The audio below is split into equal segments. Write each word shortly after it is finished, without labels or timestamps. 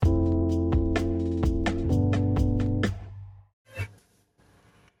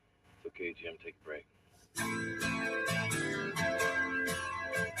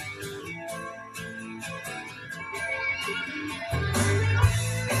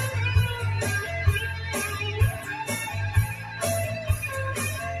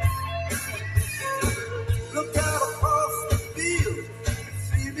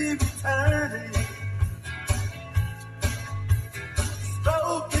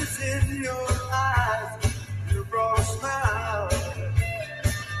in your eyes, you brought a smile.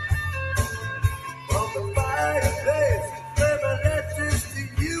 From the fireplace, where my letters to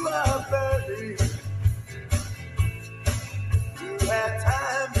you are burning. You had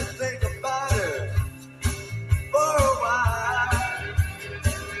time to think about it for a while.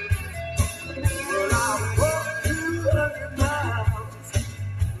 Well, I walked 200 miles,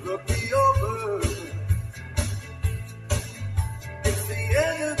 look me over. It's the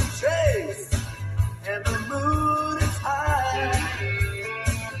end of the chase, and the moon is high.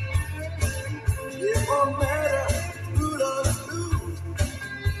 It won't matter who loves who.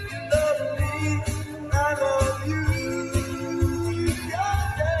 You love me, I love you. Yeah,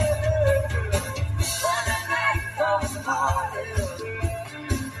 yeah. When the night comes calling,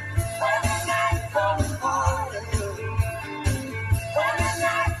 when the night comes calling, when the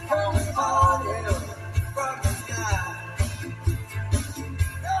night comes calling from the sky.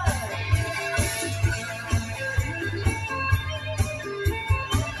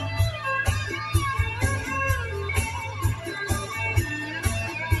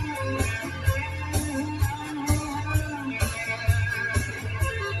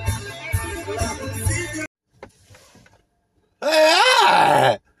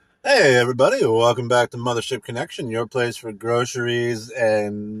 Hey everybody, welcome back to Mothership Connection, your place for groceries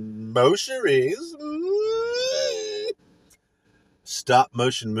and motionaries. Stop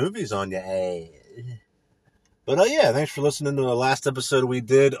motion movies on your ass. But yeah, thanks for listening to the last episode we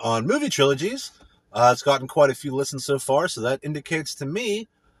did on movie trilogies. It's gotten quite a few listens so far, so that indicates to me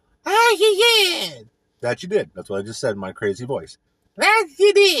that you did. That's what I just said in my crazy voice. That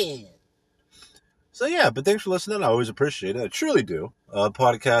you did. So yeah, but thanks for listening. I always appreciate it. I truly do.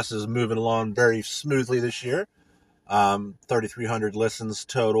 Podcast is moving along very smoothly this year. 3,300 listens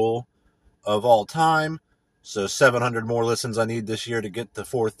total of all time. So 700 more listens I need this year to get to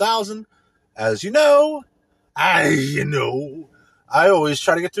 4,000. As you know, I always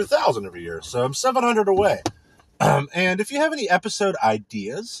try to get to 1,000 every year. So I'm 700 away. And if you have any episode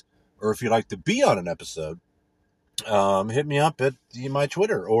ideas, or if you'd like to be on an episode, hit me up at my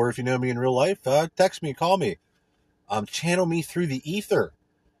Twitter, or if you know me in real life, text me, call me, channel me through the ether.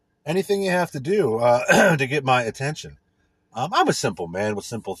 Anything you have to do to get my attention. I'm a simple man with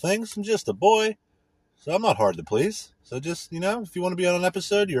simple things. I'm just a boy, so I'm not hard to please. So just, if you want to be on an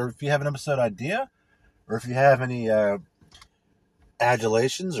episode, or if you have an episode idea, or if you have any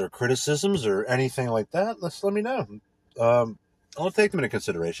adulations or criticisms or anything like that, let me know. I'll take them into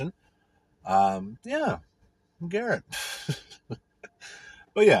consideration. Yeah. Garrett.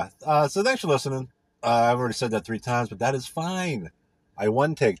 But yeah, so thanks for listening. I've already said that 3 times, but that is fine. I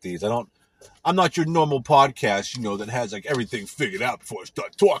one take these. I'm not your normal podcast, that has like everything figured out before I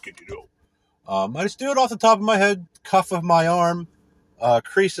start talking, I just do it off the top of my head, cuff of my arm,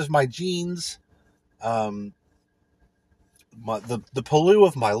 crease of my jeans, the paloo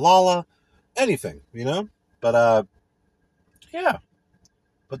of my lala, anything, but yeah.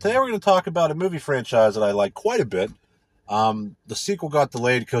 But today we're going to talk about a movie franchise that I like quite a bit. The sequel got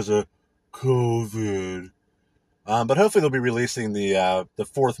delayed because of COVID. But hopefully they'll be releasing the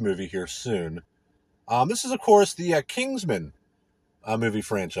 4th movie here soon. This is, of course, the Kingsmen movie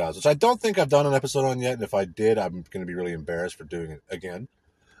franchise, which I don't think I've done an episode on yet. And if I did, I'm going to be really embarrassed for doing it again.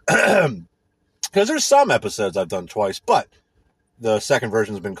 Because there's some episodes I've done twice, but the second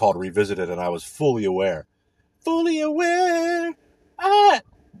version has been called Revisited, and I was fully aware. Fully aware!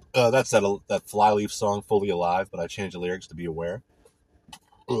 That's that Flyleaf song, Fully Alive, but I changed the lyrics to Be Aware.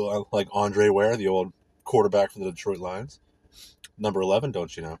 Like Andre Ware, the old quarterback for the Detroit Lions. Number 11,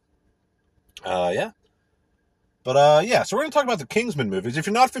 don't you know? Yeah. But, yeah, so we're going to talk about the Kingsman movies. If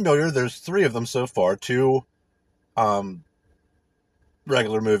you're not familiar, there's 3 of them so far. 2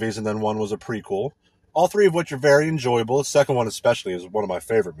 regular movies, and then 1 was a prequel. All 3 of which are very enjoyable. The second one especially is one of my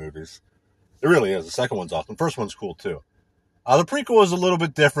favorite movies. It really is. The second one's awesome. The first one's cool, too. The prequel is a little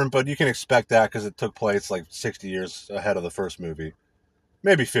bit different, but you can expect that because it took place like 60 years ahead of the first movie.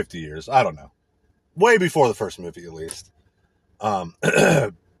 Maybe 50 years. I don't know. Way before the first movie, at least.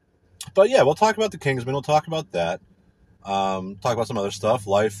 But yeah, we'll talk about the Kingsmen. We'll talk about that. Talk about some other stuff.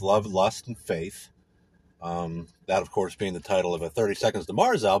 Life, Love, Lust, and Faith. That, of course, being the title of a 30 Seconds to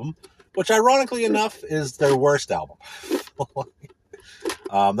Mars album, which, ironically enough, is their worst album.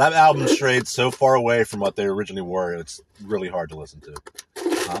 That album strayed so far away from what they originally were, it's really hard to listen to.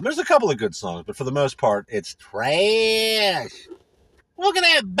 There's a couple of good songs, but for the most part, it's trash. Look at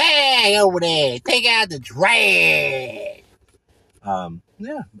that bag over there. Take out the trash.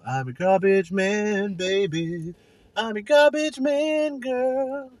 Yeah, I'm a garbage man, baby. I'm a garbage man,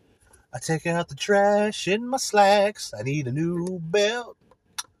 girl. I take out the trash in my slacks. I need a new belt.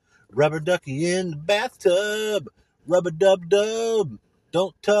 Rubber ducky in the bathtub. Rubber dub dub.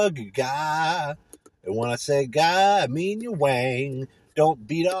 Don't tug a guy. And when I say guy, I mean your wang. Don't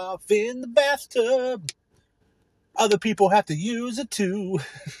beat off in the bathtub. Other people have to use it too.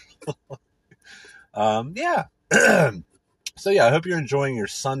 Yeah. So yeah, I hope you're enjoying your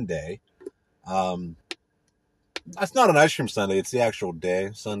Sunday. That's not an ice cream sundae, it's the actual day,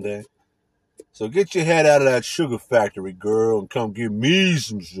 Sunday. So get your head out of that sugar factory, girl, and come give me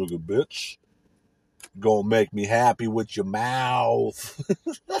some sugar, bitch. Gonna make me happy with your mouth.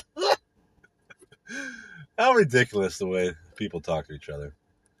 How ridiculous the way people talk to each other.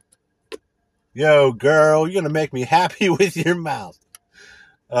 Yo, girl, you're gonna make me happy with your mouth.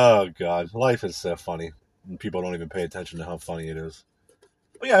 Oh, God. Life is so funny. And people don't even pay attention to how funny it is.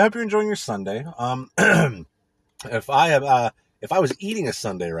 But yeah, I hope you're enjoying your Sunday. If I was eating a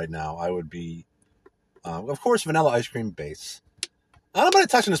sundae right now, I would be, of course, vanilla ice cream base. I might have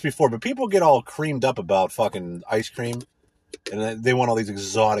touched on this before, but people get all creamed up about fucking ice cream, and they want all these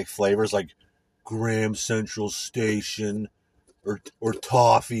exotic flavors like Graham Central Station, or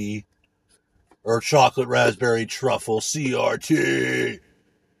toffee, or chocolate raspberry truffle CRT,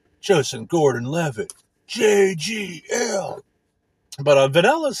 Joseph Gordon-Levitt, JGL. But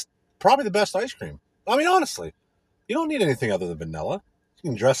vanilla's probably the best ice cream. I mean, honestly. You don't need anything other than vanilla. You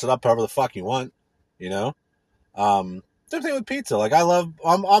can dress it up however the fuck you want, you know? Same thing with pizza. Like,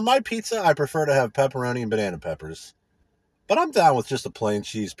 on my pizza, I prefer to have pepperoni and banana peppers. But I'm down with just a plain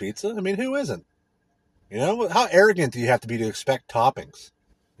cheese pizza. I mean, who isn't? You know? How arrogant do you have to be to expect toppings?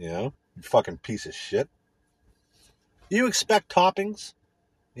 You know? You fucking piece of shit. You expect toppings?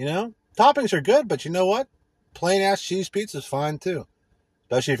 You know? Toppings are good, but you know what? Plain-ass cheese pizza is fine, too.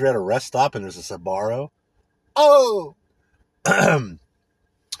 Especially if you're at a rest stop and there's a Sbarro. Oh! When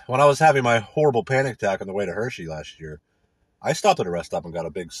I was having my horrible panic attack on the way to Hershey last year, I stopped at a rest stop and got a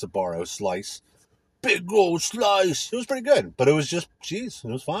big Sbarro slice. Big old slice! It was pretty good, but it was just cheese.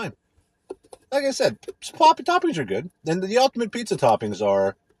 It was fine. Like I said, toppings are good. And the ultimate pizza toppings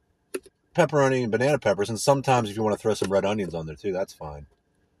are pepperoni and banana peppers, and sometimes if you want to throw some red onions on there too, that's fine.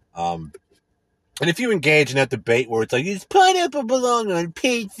 And if you engage in that debate where it's like, does pineapple belong on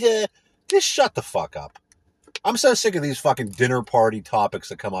pizza? Just shut the fuck up. I'm so sick of these fucking dinner party topics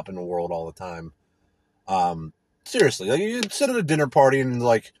that come up in the world all the time. Seriously, like you sit at a dinner party and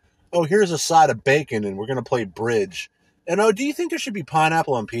like, oh, here's a side of bacon and we're going to play bridge. And oh, do you think there should be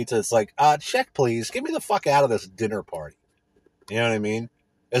pineapple on pizza? It's like, check please. Get me the fuck out of this dinner party. You know what I mean?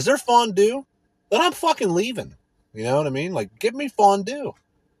 Is there fondue? Then I'm fucking leaving. You know what I mean? Like, give me fondue.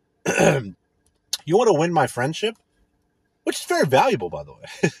 You want to win my friendship? Which is very valuable, by the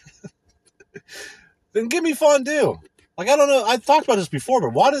way. Then give me fondue. Like, I don't know. I've talked about this before,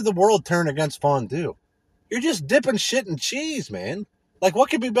 but why did the world turn against fondue? You're just dipping shit in cheese, man. Like, what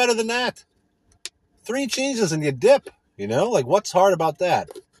could be better than that? 3 cheeses and you dip, you know? Like, what's hard about that?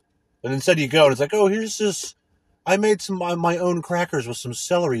 And instead you go and it's like, oh, here's this. I made some my own crackers with some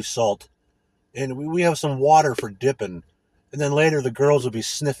celery salt. And we have some water for dipping. And then later the girls will be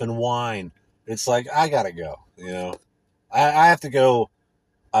sniffing wine. It's like, I gotta go, you know? I have to go,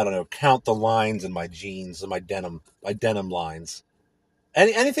 I don't know, count the lines in my jeans and my denim lines.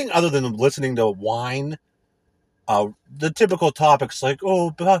 Anything other than listening to wine, the typical topics like,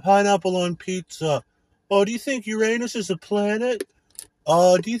 oh, pineapple on pizza. Oh, do you think Uranus is a planet?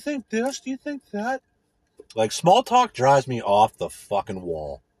 Do you think this? Do you think that? Like, small talk drives me off the fucking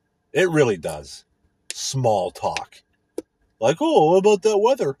wall. It really does. Small talk. Like, oh, what about that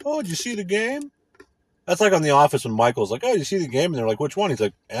weather? Oh, did you see the game? That's like on The Office when Michael's like, oh, did you see the game? And they're like, which one? He's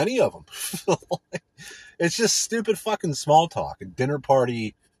like, any of them. It's just stupid fucking small talk. A dinner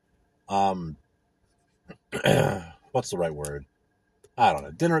party, what's the right word? I don't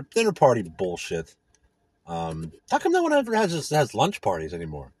know. Dinner party bullshit. How come no one ever has lunch parties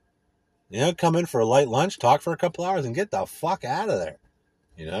anymore? You know, come in for a light lunch, talk for a couple hours, and get the fuck out of there.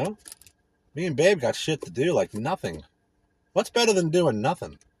 You know? Me and Babe got shit to do, like nothing. What's better than doing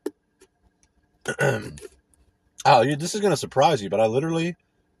nothing? Oh, this is going to surprise you, but I literally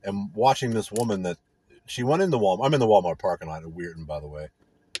am watching this woman that she went into Walmart. I'm in the Walmart parking lot at Weirton, by the way,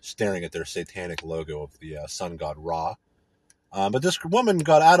 staring at their satanic logo of the sun god Ra. But this woman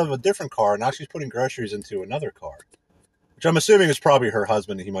got out of a different car, and now she's putting groceries into another car, which I'm assuming is probably her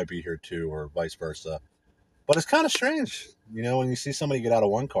husband, and he might be here too, or vice versa. But it's kind of strange, you know, when you see somebody get out of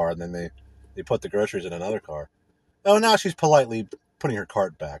one car, and then they put the groceries in another car. Oh, now she's politely putting her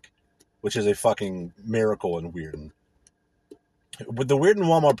cart back, which is a fucking miracle in Weirton. But the Weirton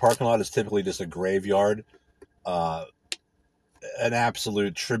Walmart parking lot is typically just a graveyard, an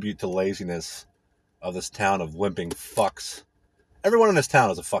absolute tribute to laziness of this town of limping fucks. Everyone in this town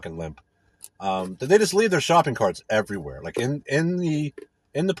has a fucking limp. They just leave their shopping carts everywhere, like in the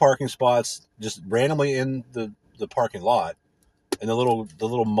parking spots, just randomly in the parking lot, in the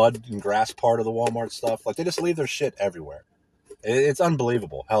little mud and grass part of the Walmart stuff. Like they just leave their shit everywhere. It's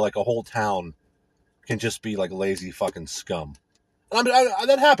unbelievable how like a whole town can just be like lazy fucking scum. And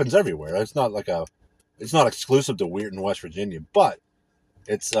that happens everywhere. It's not exclusive to Weirton, West Virginia, but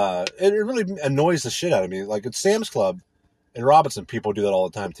it really annoys the shit out of me. Like at Sam's Club in Robinson, people do that all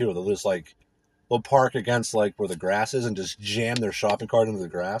the time too. They'll park against like where the grass is and just jam their shopping cart into the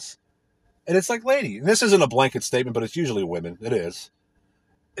grass. And it's like, lady, and this isn't a blanket statement, but it's usually women. It is.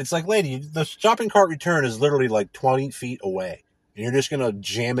 It's like, lady, the shopping cart return is literally like 20 feet away. And you're just going to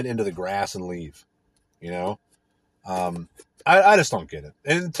jam it into the grass and leave. You know? I just don't get it.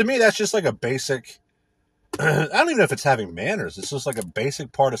 And to me, that's just like a basic... I don't even know if it's having manners. It's just like a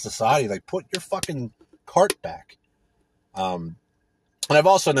basic part of society. Like, put your fucking cart back. And I've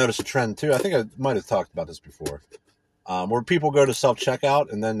also noticed a trend, too. I think I might have talked about this before. Where people go to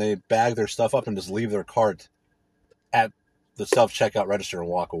self-checkout and then they bag their stuff up and just leave their cart at the self-checkout register and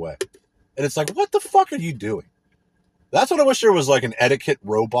walk away. And it's like, what the fuck are you doing? That's what I wish there was, like an etiquette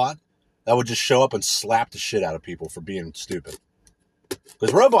robot that would just show up and slap the shit out of people for being stupid.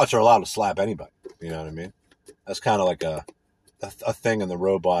 Because robots are allowed to slap anybody. You know what I mean? That's kind of like a thing in the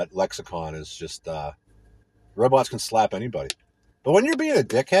robot lexicon is just, robots can slap anybody. But when you're being a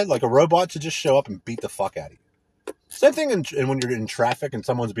dickhead, like a robot should just show up and beat the fuck out of you. Same thing when you're in traffic and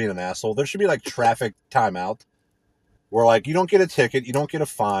someone's being an asshole. There should be like traffic timeout where like you don't get a ticket, you don't get a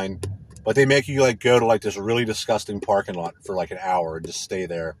fine, but they make you like go to like this really disgusting parking lot for like an hour and just stay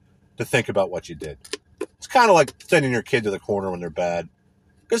there to think about what you did. It's kind of like sending your kid to the corner when they're bad.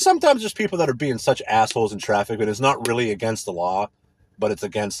 Because sometimes there's people that are being such assholes in traffic and it's not really against the law, but it's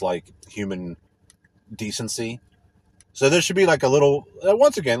against like human decency. So there should be like a little,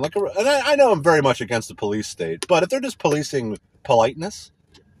 once again, like, and I know I'm very much against the police state, but if they're just policing politeness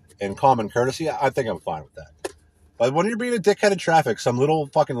and common courtesy, I think I'm fine with that. But when you're being a dickhead in traffic, some little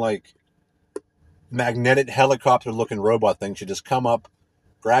fucking like magnetic helicopter looking robot thing should just come up,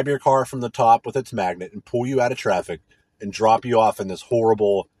 grab your car from the top with its magnet and pull you out of traffic and drop you off in this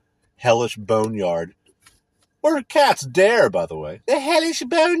horrible, hellish boneyard. Where cats dare, by the way. The hellish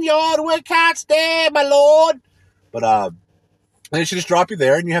boneyard where cats dare, my lord. But they should just drop you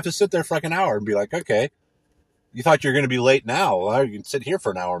there, and you have to sit there for like an hour and be like, okay, you thought you were going to be late now. Well, you can sit here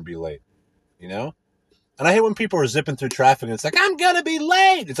for an hour and be late, you know? And I hate when people are zipping through traffic, and it's like, I'm going to be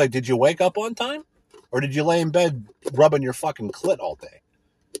late. It's like, did you wake up on time? Or did you lay in bed rubbing your fucking clit all day?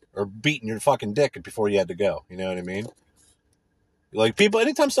 Or beating your fucking dick before you had to go? You know what I mean? Like, people,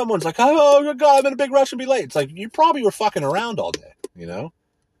 anytime someone's like, oh, God, I'm in a big rush to be late. It's like, you probably were fucking around all day, you know?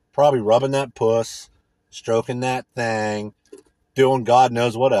 Probably rubbing that puss. Stroking that thing, doing God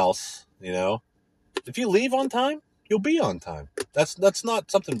knows what else, you know. If you leave on time, you'll be on time. That's not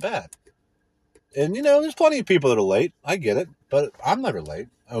something bad. And, you know, there's plenty of people that are late. I get it. But I'm never late.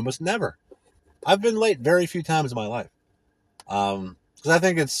 Almost never. I've been late very few times in my life. Because I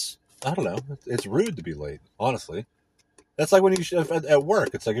think it's rude to be late, honestly. That's like when you at work.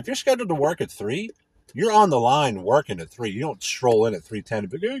 It's like if you're scheduled to work at 3, you're on the line working at 3. You don't stroll in at 3:10 and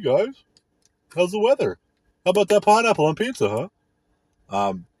be like, hey, guys. How's the weather? How about that pineapple on pizza,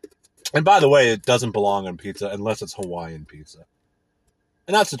 huh? And by the way, it doesn't belong on pizza unless it's Hawaiian pizza.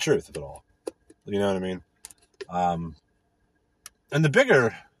 And that's the truth of it all. You know what I mean? And the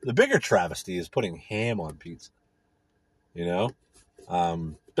bigger travesty is putting ham on pizza. You know?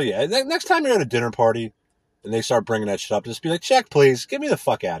 But yeah, next time you're at a dinner party and they start bringing that shit up, just be like, check, please. Get me the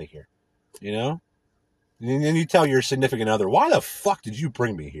fuck out of here. You know? And then you tell your significant other, why the fuck did you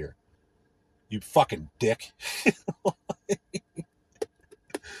bring me here? You fucking dick.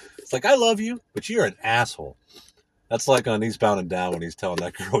 It's like, I love you, but you're an asshole. That's like on Eastbound and Down when he's telling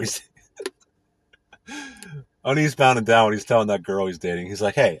that girl he's... on Eastbound and Down when he's telling that girl he's dating. He's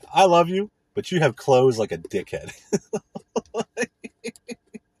like, hey, I love you, but you have clothes like a dickhead.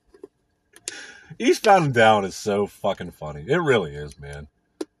 Eastbound and Down is so fucking funny. It really is, man.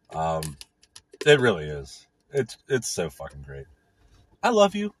 It really is. It's so fucking great. I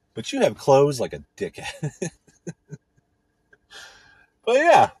love you, but you have clothes like a dickhead. But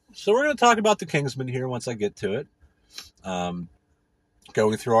yeah, so we're going to talk about the Kingsmen here once I get to it.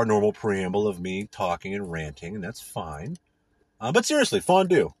 Going through our normal preamble of me talking and ranting, and that's fine. But seriously,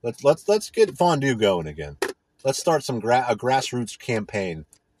 fondue. Let's get fondue going again. Let's start a grassroots campaign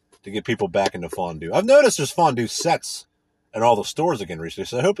to get people back into fondue. I've noticed there's fondue sets in all the stores again recently,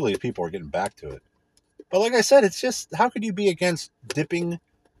 so hopefully people are getting back to it. But like I said, it's just, how could you be against dipping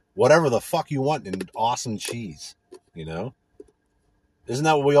whatever the fuck you want in awesome cheese, you know? Isn't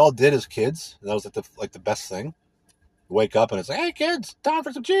that what we all did as kids? That was like the best thing. Wake up and it's like, hey kids, time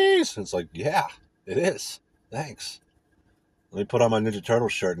for some cheese. And it's like, yeah, it is. Thanks. Let me put on my Ninja Turtle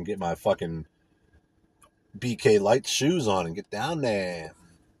shirt and get my fucking BK Lights shoes on and get down there.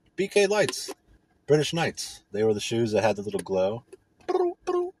 BK Lights, British Knights. They were the shoes that had the little glow.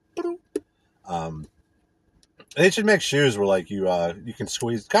 They should make shoes where like you can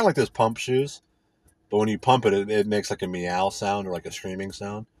squeeze, kind of like those pump shoes, but when you pump it, it makes like a meow sound or like a screaming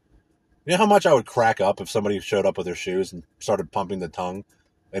sound. You know how much I would crack up if somebody showed up with their shoes and started pumping the tongue,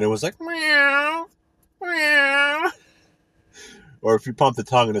 and it was like meow, meow, or if you pump the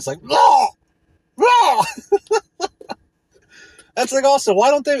tongue and it's like raw, raw. That's like also,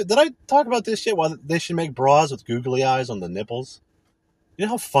 why don't they? Did I talk about this shit? Why they should make bras with googly eyes on the nipples? You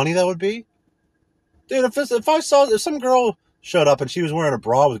know how funny that would be, dude. If some girl showed up and she was wearing a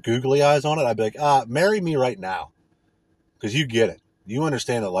bra with googly eyes on it, I'd be like, marry me right now, because you get it. You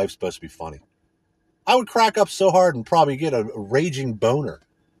understand that life's supposed to be funny. I would crack up so hard and probably get a raging boner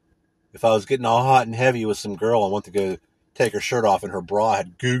if I was getting all hot and heavy with some girl and went to go take her shirt off and her bra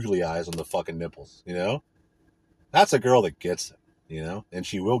had googly eyes on the fucking nipples. You know, that's a girl that gets it. You know, and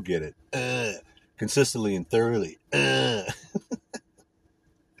she will get it consistently and thoroughly. But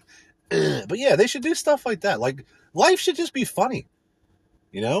yeah, they should do stuff like that. Like, life should just be funny.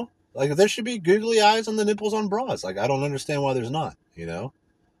 You know, like there should be googly eyes on the nipples on bras. Like, I don't understand why there's not. You know,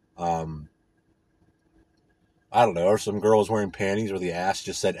 I don't know. Or some girls wearing panties where the ass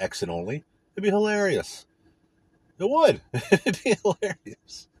just said exit only. It'd be hilarious. It would. It'd be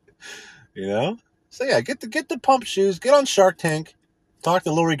hilarious. You know. So yeah, get the pump shoes. Get on Shark Tank. Talk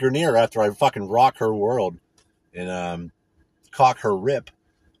to Lori Greiner after I fucking rock her world and cock her rip,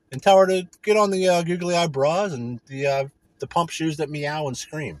 and tell her to get on the googly eye bras and the pump shoes that meow and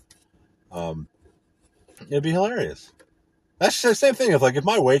scream. It'd be hilarious. That's the same thing. If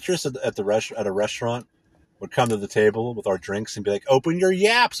my waitress at a restaurant would come to the table with our drinks and be like, "Open your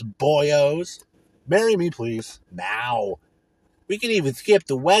yaps, boyos. Marry me, please, now. We can even skip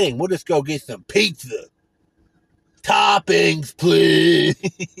the wedding. We'll just go get some pizza. Toppings, please.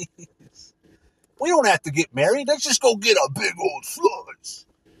 We don't have to get married. Let's just go get a big old slice.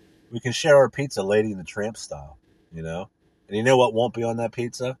 We can share our pizza, Lady in the Tramp style, you know? And you know what won't be on that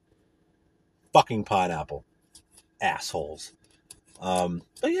pizza? Fucking pineapple. Assholes. But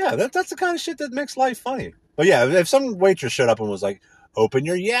yeah, that's the kind of shit that makes life funny. But yeah, if some waitress showed up and was like, "Open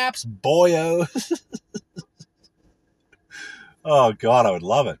your yaps, boyos." Oh, God, I would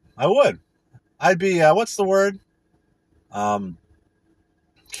love it. I would. I'd be, what's the word?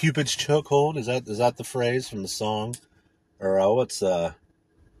 Cupid's chokehold. Is that the phrase from the song? Or what's the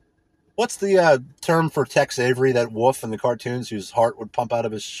term for Tex Avery, that wolf in the cartoons whose heart would pump out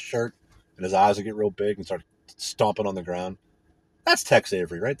of his shirt and his eyes would get real big and start stomping on the ground? That's Tex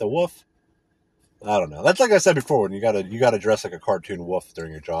Avery, right? The wolf. I don't know. That's like I said before. When you gotta dress like a cartoon wolf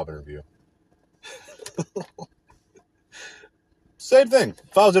during your job interview. Same thing.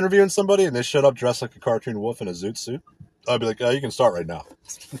 If I was interviewing somebody and they showed up dressed like a cartoon wolf in a zoot suit, I'd be like, "Oh, you can start right now."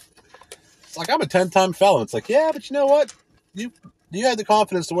 It's like, I'm a 10-time felon. It's like, yeah, but you know what? You had the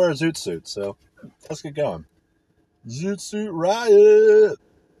confidence to wear a zoot suit, so let's get going. Zoot suit riot.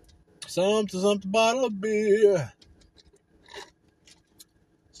 Something bottle of beer.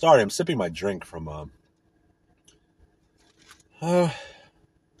 Sorry, I'm sipping my drink from yeah,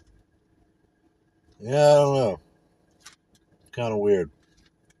 I don't know. Kind of weird.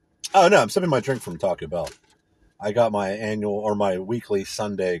 Oh no, I'm sipping my drink from Taco Bell. I got my weekly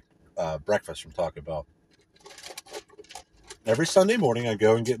Sunday breakfast from Taco Bell. Every Sunday morning, I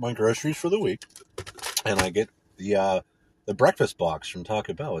go and get my groceries for the week, and I get the breakfast box from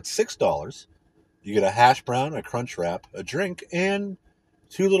Taco Bell. It's $6. You get a hash brown, a crunch wrap, a drink, and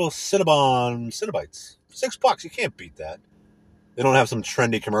 2 little Cinnabites. $6. You can't beat that. They don't have some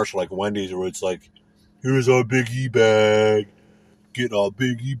trendy commercial like Wendy's where it's like, "Here's our biggie bag. Get our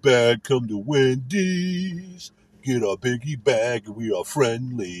biggie bag. Come to Wendy's. Get our biggie bag. We are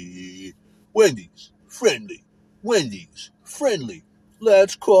friendly. Wendy's, friendly. Wendy's, friendly.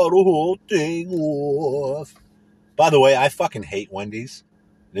 Let's cut the whole thing off." By the way, I fucking hate Wendy's.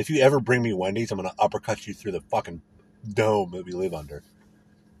 And if you ever bring me Wendy's, I'm going to uppercut you through the fucking dome that we live under.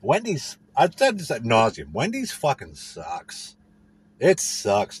 Wendy's, I've said this ad nauseum. Wendy's fucking sucks. It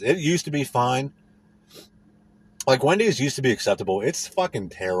sucks. It used to be fine. Like, Wendy's used to be acceptable. It's fucking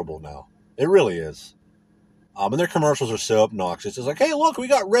terrible now. It really is. And their commercials are so obnoxious. It's like, "Hey, look, we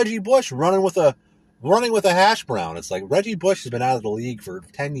got Reggie Bush running with a hash brown." It's like, Reggie Bush has been out of the league for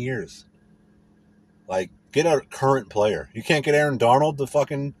 10 years. Like, get a current player. You can't get Aaron Darnold to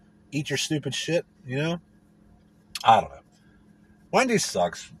fucking eat your stupid shit, you know? I don't know. Wendy's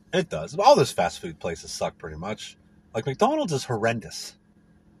sucks. It does. All those fast food places suck pretty much. Like, McDonald's is horrendous.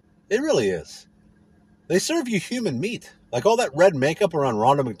 It really is. They serve you human meat. Like, all that red makeup around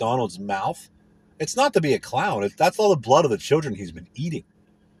Ronald McDonald's mouth, it's not to be a clown. That's all the blood of the children he's been eating.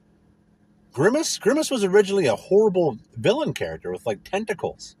 Grimace was originally a horrible villain character with, like,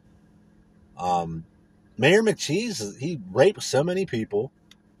 tentacles. Mayor McCheese, he raped so many people.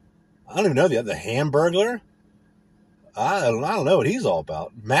 I don't even know the Hamburglar. I don't know what he's all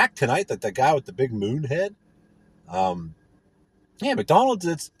about. Mac tonight, the guy with the big moon head. Yeah,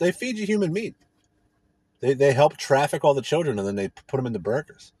 McDonald's, they feed you human meat. They help traffic all the children, and then they put them in the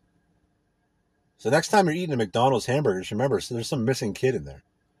burgers. So next time you're eating a McDonald's hamburgers, remember, so there's some missing kid in there.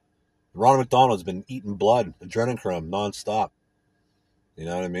 Ronald McDonald's been eating blood, adrenochrome, nonstop. You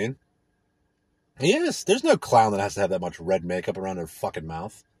know what I mean? Yes, there's no clown that has to have that much red makeup around their fucking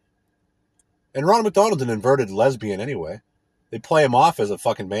mouth. And Ronald McDonald's an inverted lesbian anyway. They play him off as a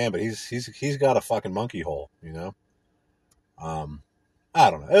fucking man, but he's got a fucking monkey hole, you know? I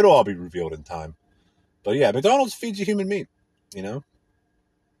don't know. It'll all be revealed in time. But yeah, McDonald's feeds you human meat, you know?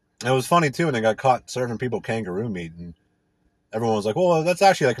 And it was funny, too, when they got caught serving people kangaroo meat, and everyone was like, well, that's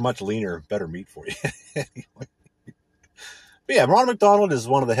actually like a much leaner, better meat for you. Anyway. But yeah, Ronald McDonald is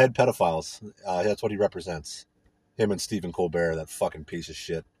one of the head pedophiles. That's what he represents. Him and Stephen Colbert, that fucking piece of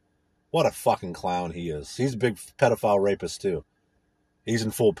shit. What a fucking clown he is. He's a big pedophile rapist, too. He's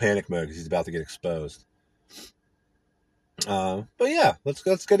in full panic mode because he's about to get exposed. But yeah, let's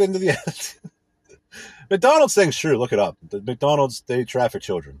get into the McDonald's thing's true. Look it up. The McDonald's, they traffic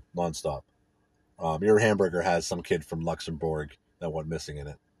children nonstop. Your hamburger has some kid from Luxembourg that went missing in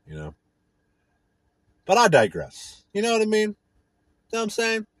it, you know? But I digress. You know what I mean? You know what I'm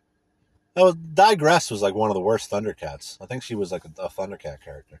saying? Digress was like one of the worst Thundercats. I think she was like a Thundercat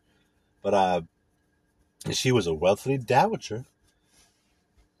character. But she was a wealthy dowager.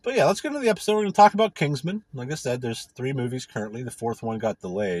 But yeah, let's get into the episode. We're going to talk about Kingsman. Like I said, there's 3 movies currently. The 4th one got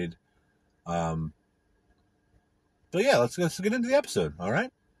delayed. But yeah, let's get into the episode, all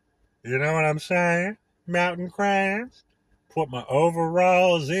right? You know what I'm saying? Mountain crabs. Put my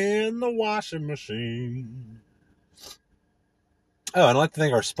overalls in the washing machine. Oh, and I'd like to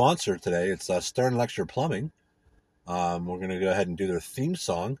thank our sponsor today. It's Stern Lecture Plumbing. We're going to go ahead and do their theme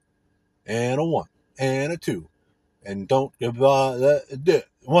song. And a 1, and a 2. And don't give what?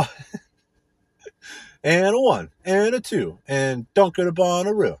 And a 1, and a 2. And don't get a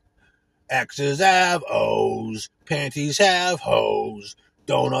Bonnaroo. X's have O's. Panties have hose.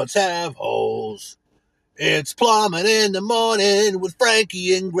 Donuts have holes. It's plumbing in the morning with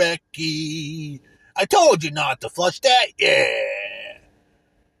Frankie and Grecky. I told you not to flush that, yeah.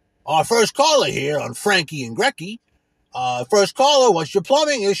 Our first caller here on Frankie and Grecky. First caller, what's your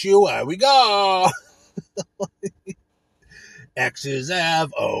plumbing issue? Here we go. X's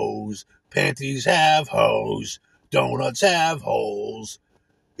have O's. Panties have hose. Donuts have holes.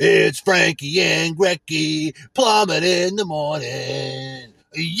 It's Frankie and Grecky. Plumbing in the morning.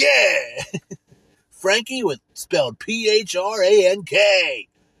 Yeah. Frankie with spelled P-H-R-A-N-K.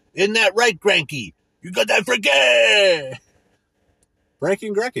 Isn't that right, Granky? You got that, Frankie? Frankie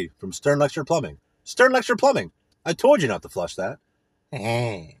and Grecky from Stern Lecture Plumbing. Stern Lecture Plumbing. I told you not to flush that.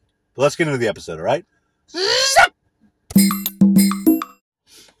 But let's get into the episode, all right?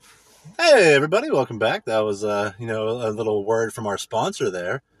 Hey, everybody. Welcome back. That was, a little word from our sponsor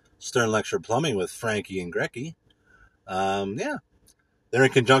there. Stern Lecture Plumbing with Frankie and Grecky. Yeah. They're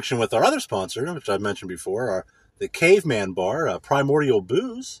in conjunction with our other sponsor, which I've mentioned before, the Caveman Bar, Primordial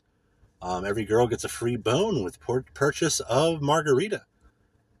Booze. Every girl gets a free bone with purchase of margarita.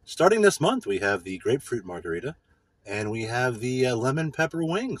 Starting this month, we have the grapefruit margarita, and we have the lemon pepper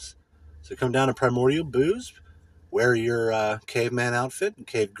wings. So come down to Primordial Booze, wear your caveman outfit and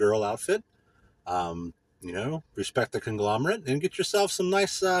cave girl outfit. Respect the conglomerate, and get yourself some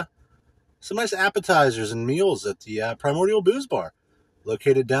nice appetizers and meals at the Primordial Booze Bar.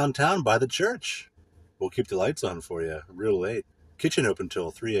 Located downtown by the church. We'll keep the lights on for you real late. Kitchen open till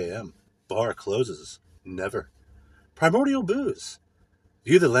 3 a.m. Bar closes. Never. Primordial Booze.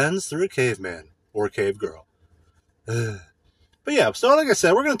 View the lens through a caveman or a cave girl. But yeah, so like I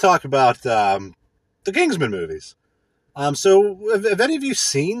said, we're going to talk about the Kingsman movies. So have any of you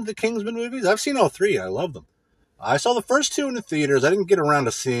seen the Kingsman movies? I've seen all 3. I love them. I saw the first 2 in the theaters. I didn't get around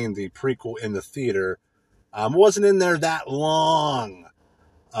to seeing the prequel in the theater. Wasn't in there that long.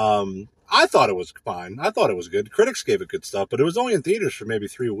 I thought it was fine. I thought it was good. Critics gave it good stuff, but it was only in theaters for maybe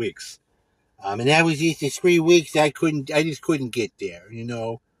 3 weeks. And that was just the 3 weeks I just couldn't get there, you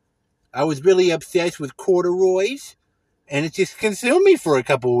know. I was really obsessed with corduroys, and it just consumed me for a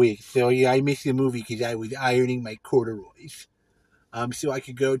couple of weeks. So yeah, I missed the movie because I was ironing my corduroys. so I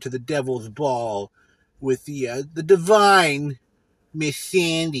could go to the Devil's Ball with the divine Miss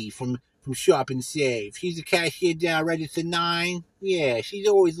Sandy from Shop and Save. She's the cashier down Register 9. Yeah, she's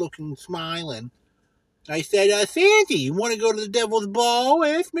always looking smiling. I said, Sandy, you want to go to the Devil's Ball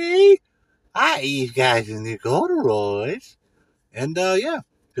with me? These guys in the corduroys. And, yeah.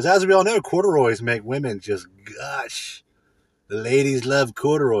 Because as we all know, corduroys make women just gush. The ladies love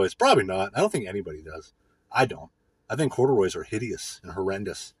corduroys. Probably not. I don't think anybody does. I don't. I think corduroys are hideous and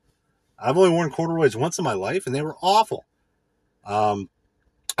horrendous. I've only worn corduroys once in my life, and they were awful.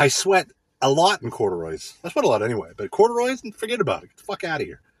 I sweat a lot in corduroys. I sweat a lot anyway, but corduroys, forget about it. Get the fuck out of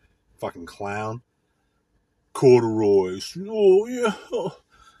here. Fucking clown. Corduroys. Oh, yeah.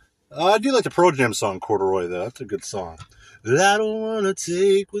 I do like the Pearl Jam song, Corduroy, though. That's a good song. I don't want to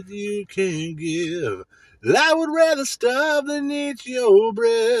take what you can give. I would rather starve than eat your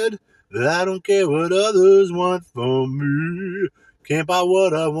bread. I don't care what others want from me. Can't buy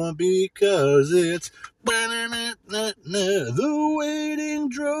what I want because it's... The waiting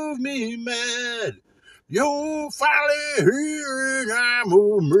drove me mad. You're finally here and I'm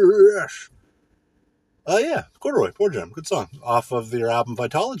a mess. Yeah, Corduroy, Pearl Jam, good song. Off of their album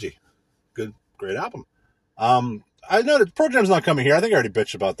Vitology. Good, great album. I know that Pearl Jam's not coming here. I think I already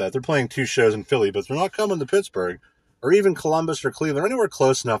bitched about that. They're playing 2 shows in Philly, but they're not coming to Pittsburgh or even Columbus or Cleveland or anywhere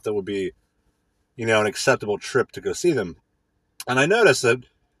close enough that would be, an acceptable trip to go see them. And I noticed that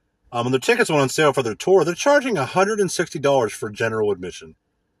when the tickets went on sale for their tour, they're charging $160 for general admission.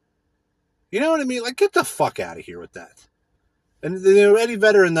 You know what I mean? Like, get the fuck out of here with that. And Eddie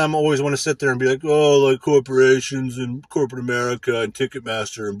Vedder and them always want to sit there and be like, oh, like corporations and corporate America and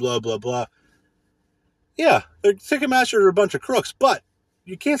Ticketmaster and blah, blah, blah. Yeah, Ticketmaster are a bunch of crooks, but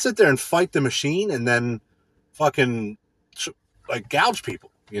you can't sit there and fight the machine and then fucking, like, gouge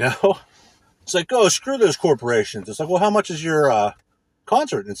people, It's like, oh, screw those corporations. It's like, well, how much is your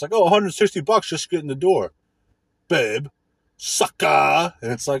concert? And it's like, oh, $160 just to get in the door. Babe, sucker.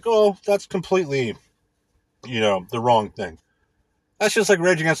 And it's like, oh, that's completely, the wrong thing. That's just like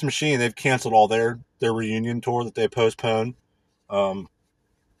Rage Against the Machine. They've canceled all their reunion tour that they postponed.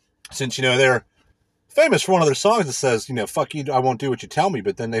 Since, they're famous for one of their songs that says, fuck you, I won't do what you tell me,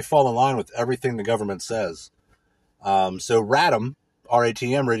 but then they fall in line with everything the government says. So RATM,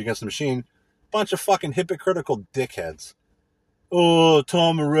 R-A-T-M, Rage Against the Machine, bunch of fucking hypocritical dickheads. Oh,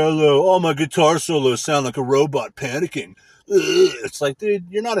 Tom Morello, all my guitar solos sound like a robot panicking. Ugh. It's like, dude,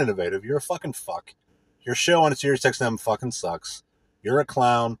 you're not innovative. You're a fucking fuck. Your show on SiriusXM fucking sucks. You're a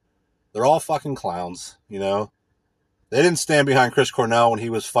clown. They're all fucking clowns, They didn't stand behind Chris Cornell when he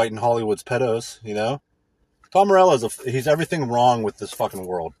was fighting Hollywood's pedos, Tom Morello he's everything wrong with this fucking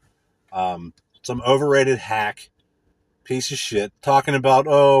world. Some overrated hack, piece of shit, talking about,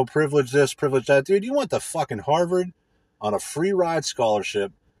 oh, privilege this, privilege that. Dude, you went to fucking Harvard on a free ride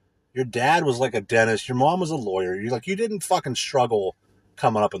scholarship. Your dad was like a dentist. Your mom was a lawyer. You didn't fucking struggle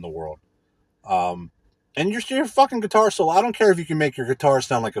coming up in the world. And your fucking guitar solo, I don't care if you can make your guitar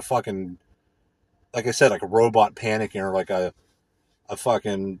sound like a fucking, like I said, like a robot panicking or like a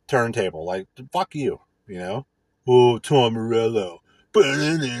fucking turntable. Like, fuck you, Oh, Tom Morello.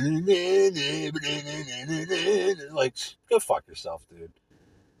 Like, go fuck yourself, dude.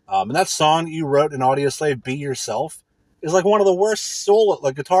 And that song you wrote in Audio Slave, Be Yourself, is like one of the worst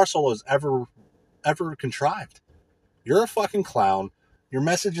guitar solos ever contrived. You're a fucking clown. Your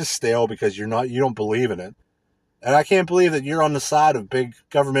message is stale because you don't believe in it. And I can't believe that you're on the side of big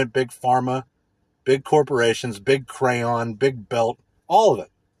government, big pharma, big corporations, big crayon, big belt, all of it,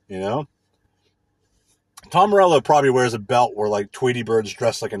 Tom Morello probably wears a belt where, like, Tweety Bird's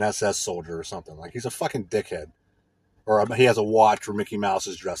dressed like an SS soldier or something. Like, he's a fucking dickhead. Or he has a watch where Mickey Mouse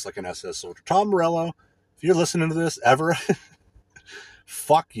is dressed like an SS soldier. Tom Morello, if you're listening to this ever,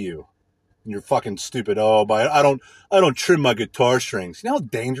 fuck you. You're fucking stupid. Oh, but I don't trim my guitar strings. You know how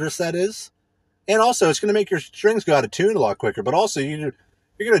dangerous that is? And also, it's going to make your strings go out of tune a lot quicker. But also, you're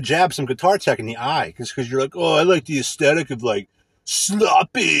going to jab some guitar tech in the eye. Because you're like, oh, I like the aesthetic of, like,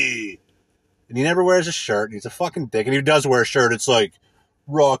 sloppy. And he never wears a shirt. And he's a fucking dick. And he does wear a shirt. It's like,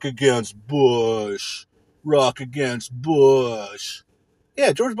 rock against Bush. Rock against Bush.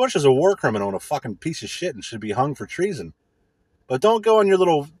 Yeah, George Bush is a war criminal and a fucking piece of shit and should be hung for treason. But don't go on your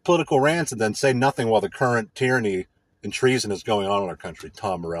little political rants and then say nothing while the current tyranny and treason is going on in our country,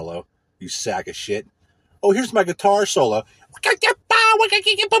 Tom Morello. You sack of shit. Oh, here's my guitar solo. It's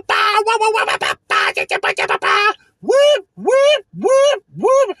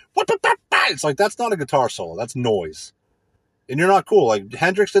like, that's not a guitar solo. That's noise. And you're not cool. Like,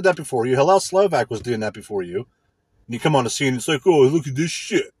 Hendrix did that before you. Hillel Slovak was doing that before you. And you come on the scene, it's like, oh, look at this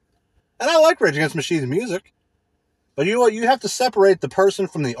shit. And I like Rage Against the Machine's music. But you know what? You have to separate the person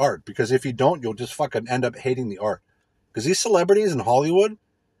from the art, because if you don't, you'll just fucking end up hating the art. Because these celebrities in Hollywood,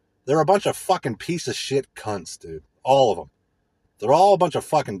 they're a bunch of fucking piece of shit cunts, dude. All of them. They're all a bunch of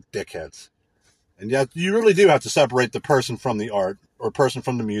fucking dickheads. And yet, you really do have to separate the person from the art, or person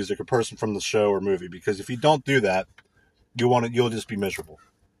from the music, or person from the show or movie. Because if you don't do that, you'll just be miserable.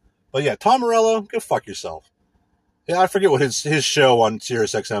 But yeah, Tom Morello, go fuck yourself. Yeah, I forget what his show on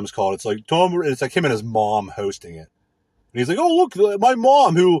SiriusXM is called. It's like it's like him and his mom hosting it. And he's like, oh, look, my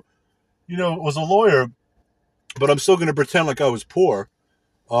mom, who, was a lawyer, but I'm still going to pretend like I was poor.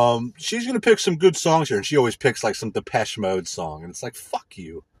 She's going to pick some good songs here. And she always picks like some Depeche Mode song. And it's like, fuck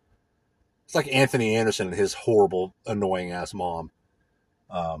you. It's like Anthony Anderson and his horrible, annoying ass mom.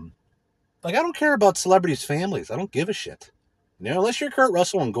 Like, I don't care about celebrities' families. I don't give a shit. Unless you're Kurt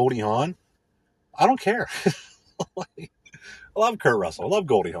Russell and Goldie Hawn, I don't care. I love Kurt Russell. I love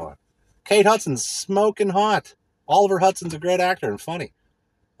Goldie Hawn. Kate Hudson's smoking hot. Oliver Hudson's a great actor and funny.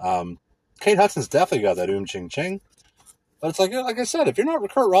 Kate Hudson's definitely got that ching ching. But it's like I said, if you're not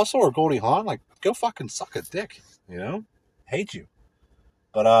Kurt Russell or Goldie Hawn, like, go fucking suck a dick. Hate you.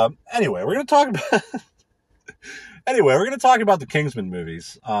 But anyway, we're gonna talk about the Kingsman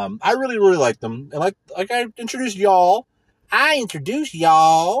movies. I really, really like them, and like I introduced y'all.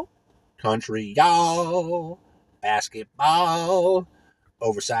 Country y'all, basketball,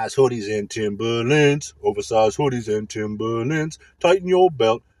 oversized hoodies and Timberlands, tighten your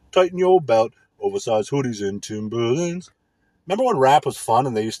belt, oversized hoodies and Timberlands. Remember when rap was fun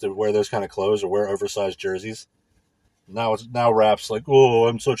and they used to wear those kind of clothes or wear oversized jerseys? Now rap's like, oh,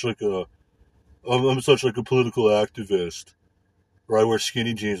 I'm such like a political activist. Or I wear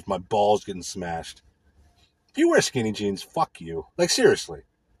skinny jeans with my balls getting smashed. If you wear skinny jeans, fuck you. Like, seriously.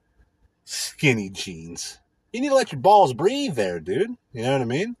 Skinny jeans. You need to let your balls breathe there, dude. You know what I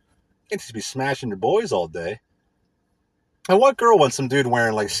mean? You can't just be smashing your boys all day. And what girl wants some dude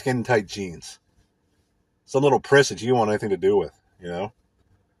wearing, like, skin-tight jeans? Some little priss that you want anything to do with,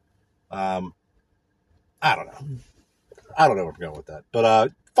 I don't know. I don't know where I'm going with that.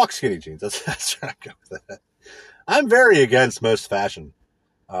 But, fuck skinny jeans. That's where I go with that. I'm very against most fashion.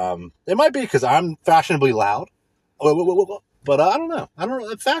 It might be because I'm fashionably loud. But I don't know.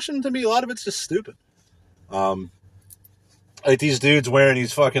 Fashion, to me, a lot of it's just stupid. Like these dudes wearing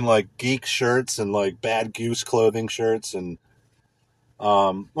these fucking, like, geek shirts and, like, Bad Goose clothing shirts. And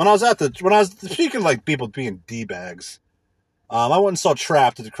when I was speaking, like, people being D-bags, I went and saw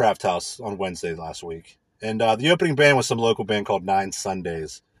Trapped at the Craft House on Wednesday last week. And the opening band was some local band called Nine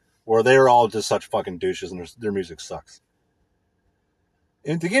Sundays, where they were all just such fucking douches and their music sucks.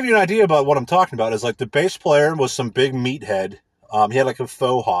 And to give you an idea about what I'm talking about, is like the bass player was some big meathead. He had like a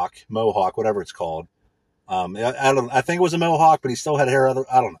mohawk, whatever it's called. I think it was a mohawk, but he still had hair. I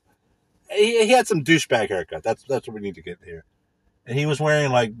don't know. He had some douchebag haircut. That's what we need to get here. And he was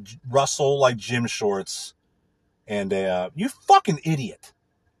wearing like Russell like gym shorts, and you fucking idiot!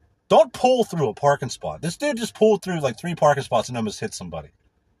 Don't pull through a parking spot. This dude just pulled through like 3 parking spots and almost hit somebody.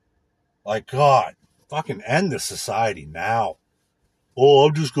 Like, God, fucking end this society now. Oh,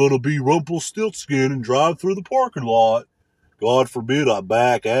 I'm just going to be Rumpelstiltskin and drive through the parking lot. God forbid I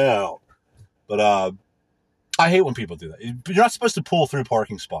back out. But I hate when people do that. You're not supposed to pull through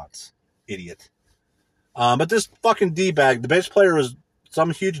parking spots, idiot. But this fucking D-bag, the bass player was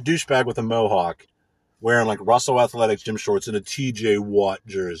some huge douchebag with a mohawk, wearing like Russell Athletics gym shorts and a TJ Watt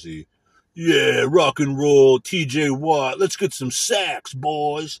jersey. Yeah, rock and roll, TJ Watt. Let's get some sacks,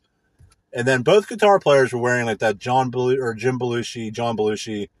 boys. And then both guitar players were wearing like that John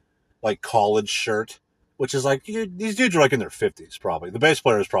Belushi, like college shirt, which is like, these dudes are like in their 50s probably. The bass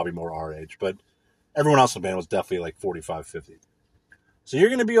player is probably more our age, but everyone else in the band was definitely like 45, 50. So you're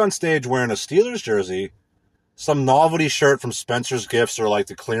going to be on stage wearing a Steelers jersey, some novelty shirt from Spencer's Gifts or like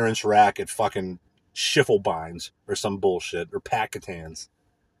the clearance rack at fucking Schiffelbeins or some bullshit, or Packatans,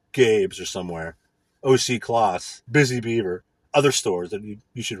 Gabe's or somewhere, O.C. Kloss, Busy Beaver, other stores that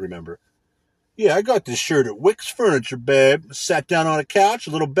you should remember. Yeah, I got this shirt at Wick's Furniture, babe. Sat down on a couch,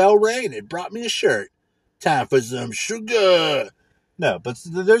 a little bell rang, and it brought me a shirt. Time for some sugar. No, but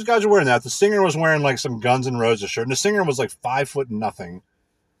those guys were wearing that. The singer was wearing like some Guns N' Roses shirt, and the singer was like 5'0",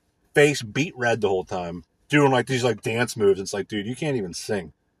 face beat red the whole time, doing like these like dance moves. It's like, dude, you can't even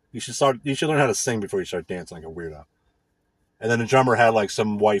sing. You should learn how to sing before you start dancing like a weirdo. And then the drummer had like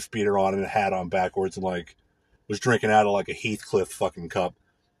some wife beater on and a hat on backwards and like was drinking out of like a Heathcliff fucking cup.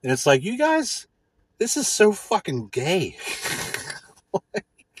 And it's like, you guys, this is so fucking gay.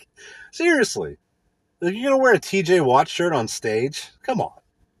 Like, seriously. Like, you're going to wear a TJ Watt shirt on stage? Come on.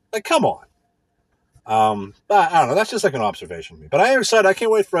 Like, come on. But I don't know. That's just like an observation to me. But I am excited. I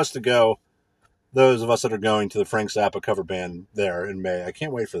can't wait for us to go those of us that are going to the Frank Zappa cover band there in May. I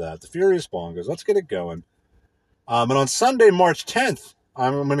can't wait for that. The Furious Bongos. Let's get it going. And on Sunday, March 10th,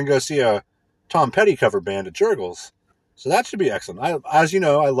 I'm going to go see a Tom Petty cover band at Jurgles. So that should be excellent. As you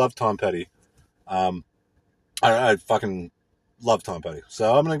know, I love Tom Petty. I fucking love Tom Petty.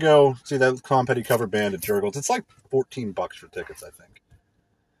 So I'm going to go see that Tom Petty cover band at Jurgles. It's like $14 for tickets, I think.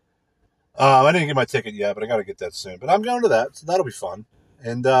 I didn't get my ticket yet, but I got to get that soon. But I'm going to that, so that'll be fun.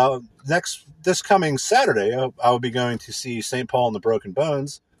 And this coming Saturday, I will be going to see St. Paul and the Broken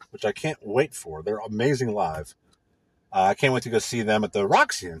Bones, which I can't wait for. They're amazing live. I can't wait to go see them at the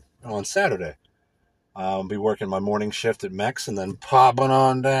Roxy on Saturday. I'll be working my morning shift at Mex and then popping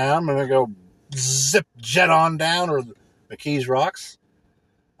on down. I'm going to go jet on down or McKees Rocks.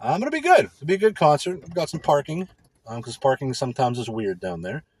 I'm going to be good. It'll be a good concert. I've got some parking because parking sometimes is weird down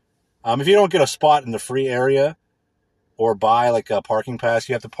there. If you don't get a spot in the free area or buy like a parking pass,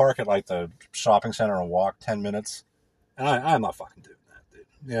 you have to park at like the shopping center and walk 10 minutes. And I'm not fucking doing that, dude.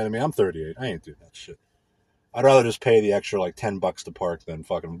 You know what I mean? I'm 38. I ain't doing that shit. I'd rather just pay the extra like $10 to park than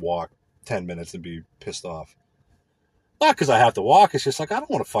fucking walk 10 minutes and be pissed off. Not because I have to walk. It's just like I don't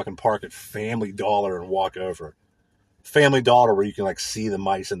want to fucking park at Family Dollar and walk over. Family Dollar where you can like see the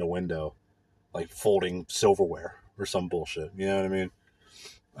mice in the window, like folding silverware or some bullshit. You know what I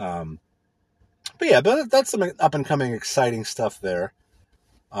mean? But that's some up and coming exciting stuff there.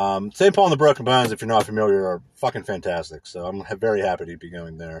 St. Paul and the Broken Bones, if you're not familiar, are fucking fantastic. So I'm very happy to be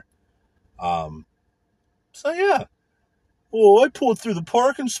going there. So yeah. Oh, I pulled through the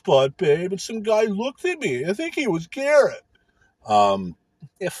parking spot, babe, and some guy looked at me. I think he was Garrett.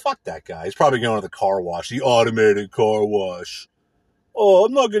 Yeah, fuck that guy. He's probably going to the car wash, the automated car wash. Oh,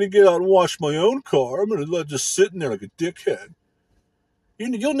 I'm not going to get out and wash my own car. I'm going to let it just sit in there like a dickhead.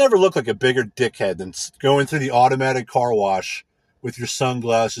 You'll never look like a bigger dickhead than going through the automatic car wash with your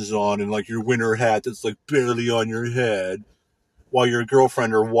sunglasses on and like your winter hat that's like barely on your head while your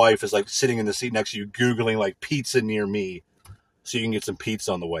girlfriend or wife is like sitting in the seat next to you Googling like pizza near me so you can get some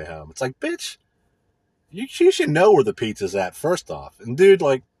pizza on the way home. It's like, bitch, you should know where the pizza's at first off. And dude,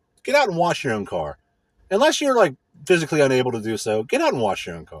 like, get out and wash your own car. Unless you're like physically unable to do so, get out and wash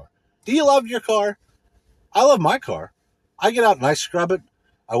your own car. Do you love your car? I love my car. I get out and I scrub it.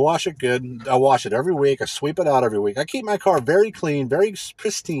 I wash it good. I wash it every week. I sweep it out every week. I keep my car very clean, very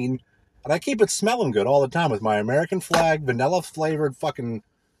pristine, and I keep it smelling good all the time with my American flag, vanilla-flavored fucking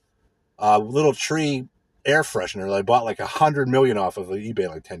little tree air freshener that I bought like 100 million off of eBay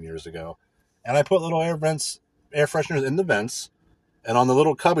like 10 years ago. And I put little air fresheners in the vents, and on the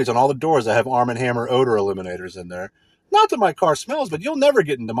little cubbies on all the doors I have Arm & Hammer odor eliminators in there. Not that my car smells, but you'll never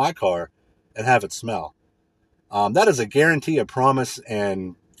get into my car and have it smell. That is a guarantee, a promise,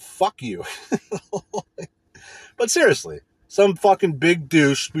 and fuck you. But seriously, some fucking big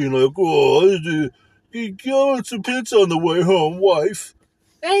douche being like, oh, you got some pizza on the way home, wife.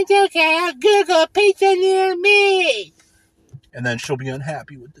 It's okay, I'll Google pizza near me. And then she'll be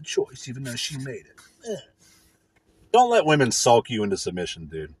unhappy with the choice, even though she made it. Don't let women sulk you into submission,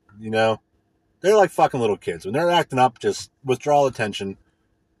 dude. You know? They're like fucking little kids. When they're acting up, just withdraw attention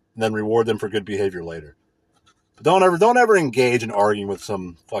and then reward them for good behavior later. Don't ever engage in arguing with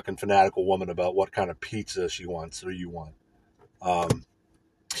some fucking fanatical woman about what kind of pizza she wants or you want.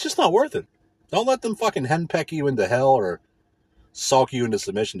 It's just not worth it. Don't let them fucking henpeck you into hell or sulk you into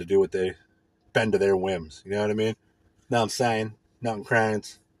submission to do what they bend to their whims. You know what I mean? Know what I'm saying? Nothing crying.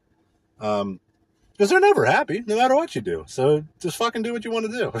 Because they're never happy, no matter what you do. So just fucking do what you want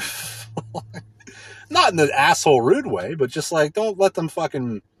to do. Not in an asshole rude way, but just like don't let them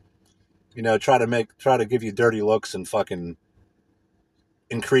fucking, you know, try to give you dirty looks and fucking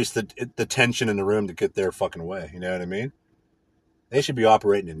increase the tension in the room to get their fucking way. You know what I mean? They should be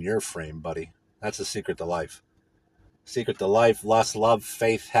operating in your frame, buddy. That's the secret to life. Secret to life, lust, love,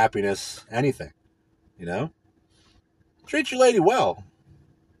 faith, happiness, anything. You know? Treat your lady well.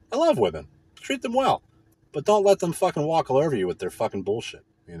 I love women. Treat them well. But don't let them fucking walk all over you with their fucking bullshit,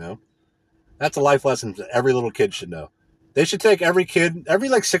 you know? That's a life lesson that every little kid should know. They should take every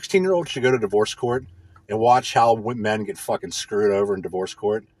like 16-year-old should go to divorce court and watch how men get fucking screwed over in divorce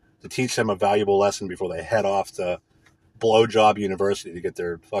court to teach them a valuable lesson before they head off to blowjob university to get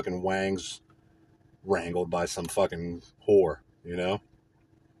their fucking wangs wrangled by some fucking whore, you know?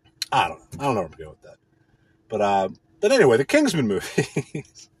 I don't know where to go with that. But anyway, the Kingsman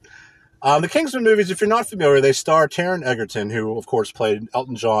movies. The Kingsman movies, if you're not familiar, they star Taron Egerton, who, of course, played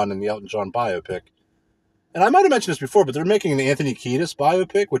Elton John in the Elton John biopic. And I might have mentioned this before, but they're making an Anthony Kiedis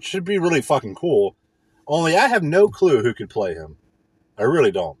biopic, which should be really fucking cool. Only I have no clue who could play him. I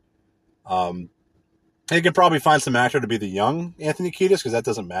really don't. They could probably find some actor to be the young Anthony Kiedis, because that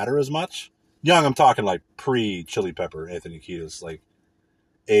doesn't matter as much. Young, I'm talking like pre-Chili Pepper Anthony Kiedis, like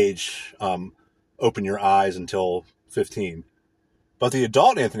age, open your eyes until 15. But the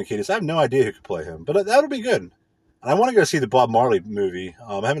adult Anthony Kiedis, I have no idea who could play him. But that'll be good. And I want to go see the Bob Marley movie.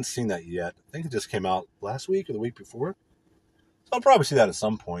 I haven't seen that yet. I think it just came out last week or the week before. So I'll probably see that at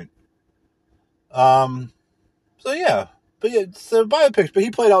some point. So yeah. But yeah, so biopics. But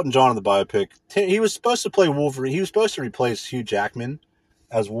he played Elton John in the biopic. He was supposed to play Wolverine. He was supposed to replace Hugh Jackman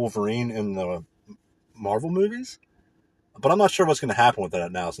as Wolverine in the Marvel movies. But I'm not sure what's going to happen with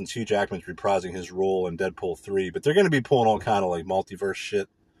that now, since Hugh Jackman's reprising his role in Deadpool 3. But they're going to be pulling all kind of like multiverse shit.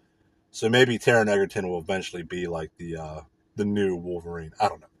 So maybe Taron Egerton will eventually be like the new Wolverine. I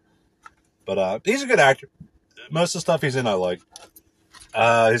don't know. But he's a good actor. Most of the stuff he's in I like.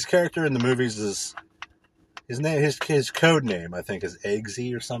 His character in the movies is his name. His code name, I think, is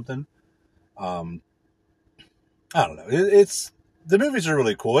Eggsy or something. I don't know. It's the movies are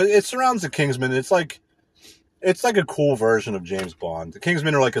really cool. It surrounds the Kingsmen. It's like a cool version of James Bond. The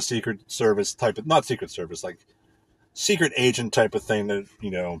Kingsmen are like a secret service type of, not secret service, like secret agent type of thing that,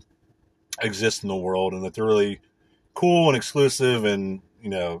 you know, exists in the world, and that they're really cool and exclusive, and, you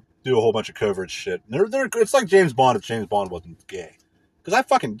know, do a whole bunch of covert shit. It's like James Bond if James Bond wasn't gay. Because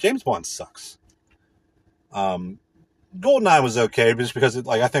James Bond sucks. GoldenEye was okay, just because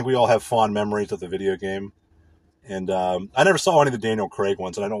I think we all have fond memories of the video game. And I never saw any of the Daniel Craig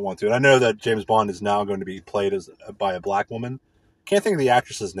ones, and I don't want to. And I know that James Bond is now going to be played by a black woman. Can't think of the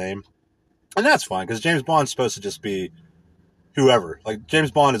actress's name. And that's fine, because James Bond's supposed to just be whoever. Like, James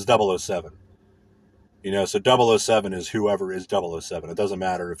Bond is 007. You know, so 007 is whoever is 007. It doesn't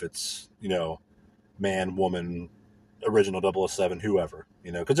matter if it's, you know, man, woman, original 007, whoever.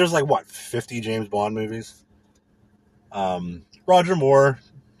 You know, because there's 50 James Bond movies? Roger Moore,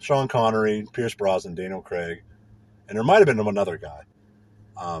 Sean Connery, Pierce Brosnan, Daniel Craig. And there might have been another guy.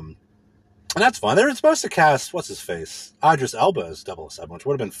 And that's fine. They were supposed to cast, what's his face? Idris Elba as 007, which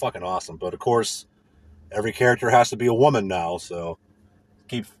would have been fucking awesome. But, of course, every character has to be a woman now, so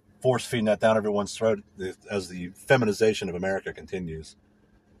keep force-feeding that down everyone's throat as the feminization of America continues.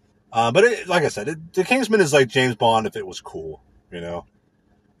 But like I said, the Kingsman is like James Bond if it was cool, you know?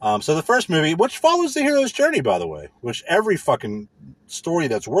 So the first movie, which follows the hero's journey, by the way, which every fucking story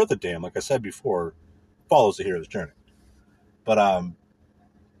that's worth a damn, like I said before, follows the hero's journey. But,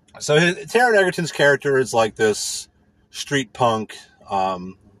 so Taron Egerton's character is like this street punk,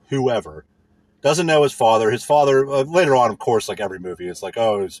 whoever. Doesn't know his father. His father, later on, of course, like every movie, it's like,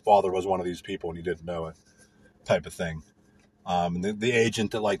 oh, his father was one of these people and he didn't know it, type of thing. And the agent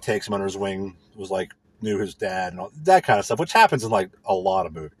that takes him under his wing was knew his dad and all that kind of stuff, which happens in a lot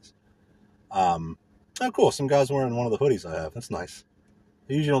of movies. Oh, cool. Some guy's wearing one of the hoodies I have. That's nice.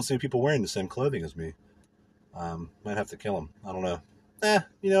 I usually don't see people wearing the same clothing as me. Might have to kill him. I don't know.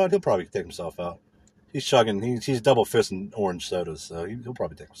 You know what? He'll probably take himself out. He's chugging. He's double fisting orange sodas, so he'll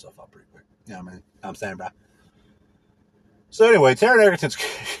probably take himself out pretty quick. Yeah, I mean, I'm saying, bro. So anyway, Taron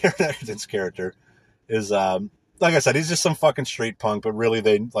Egerton's character is, like I said, he's just some fucking street punk, but really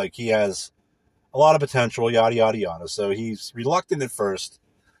he has a lot of potential, yada, yada, yada. So he's reluctant at first.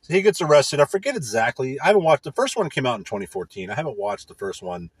 So he gets arrested. I forget exactly. I haven't watched, the first one came out in 2014. I haven't watched the first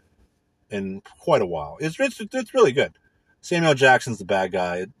one in quite a while. It's really good. Samuel Jackson's the bad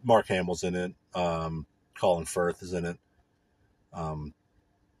guy. Mark Hamill's in it. Colin Firth is in it.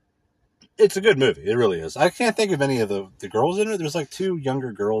 It's a good movie. It really is. I can't think of any of the girls in it. There's two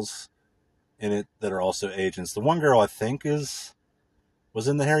younger girls in it that are also agents. The one girl I think was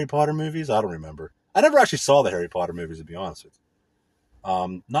in the Harry Potter movies. I don't remember. I never actually saw the Harry Potter movies, to be honest with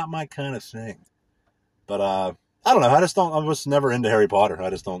you. Not my kind of thing. But I don't know. I was never into Harry Potter. I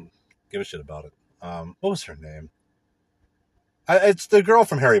just don't give a shit about it. What was her name? It's the girl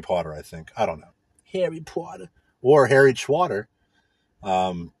from Harry Potter, I think. I don't know. Harry Potter. Or Harry Schwatter.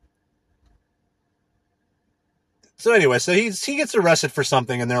 So anyway, so he gets arrested for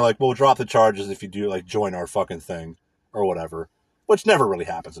something, and they're like, we'll drop the charges if you do, join our fucking thing, or whatever. Which never really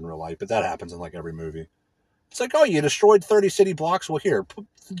happens in real life, but that happens in, every movie. It's like, oh, you destroyed 30 city blocks? Well, here,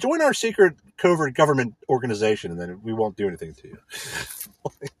 join our secret covert government organization, and then we won't do anything to you.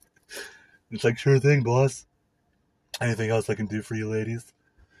 It's like, sure thing, boss. Anything else I can do for you, ladies?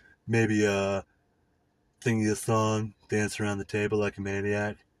 Maybe, sing you a song, dance around the table like a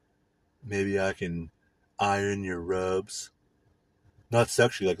maniac. Maybe I can iron your robes. Not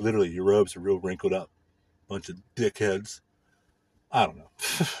sexually, literally, your robes are real wrinkled up. Bunch of dickheads. I don't know.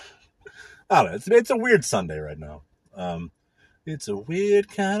 I don't know. It's a weird Sunday right now. It's a weird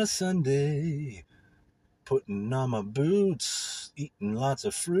kind of Sunday. Putting on my boots, eating lots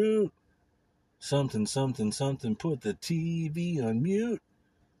of fruit. Something, something, something, put the TV on mute.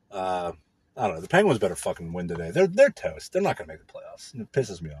 I I don't know. The Penguins better fucking win today. They're toast. They're not going to make the playoffs. It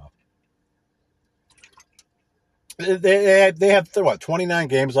pisses me off. They have, what, 29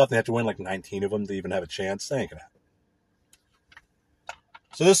 games left. They have to win like 19 of them to even have a chance. They ain't going to happen.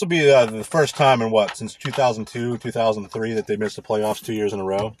 So this will be the first time in since 2002, 2003 that they missed the playoffs 2 years in a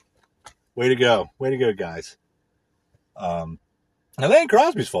row. Way to go. Way to go, guys. Now, that ain't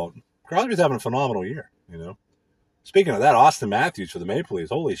Crosby's fault. Crosby's having a phenomenal year, you know. Speaking of that, Austin Matthews for the Maple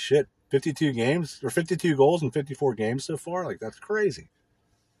Leafs. Holy shit. 52 games, or 52 goals in 54 games so far. Like, that's crazy.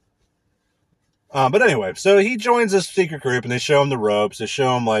 But anyway, so he joins this secret group, and they show him the ropes. They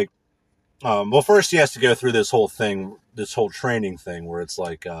show him, like, well, first he has to go through this whole thing, this whole training thing, where it's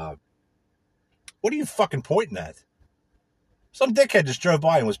like, what are you fucking pointing at? Some dickhead just drove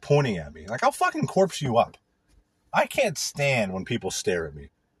by and was pointing at me. Like, I'll fucking corpse you up. I can't stand when people stare at me.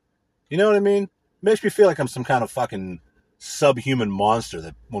 You know what I mean? It makes me feel like I'm some kind of fucking subhuman monster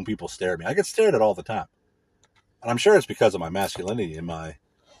that when people stare at me. I get stared at all the time. And I'm sure it's because of my masculinity and my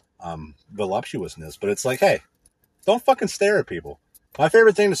voluptuousness. But it's like, hey, don't fucking stare at people. My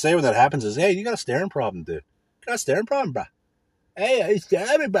favorite thing to say when that happens is, hey, you got a staring problem, dude. You got a staring problem, bruh. Hey, you stare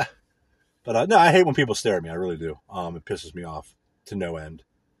at me, bruh. But no, I hate when people stare at me. I really do. It pisses me off to no end.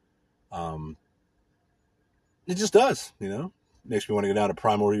 It just does, you know. Makes me want to go down to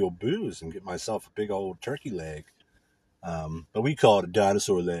Primordial Booze and get myself a big old turkey leg. But we call it a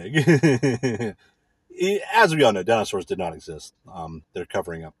dinosaur leg. As we all know, dinosaurs did not exist. They're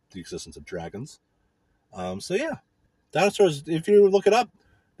covering up the existence of dragons. So yeah, dinosaurs, if you look it up,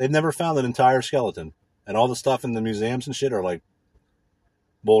 they've never found an entire skeleton. And all the stuff in the museums and shit are like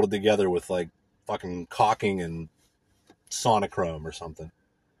bolted together with like fucking caulking and sonochrome or something.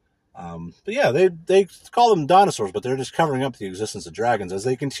 But yeah, they call them dinosaurs, but they're just covering up the existence of dragons as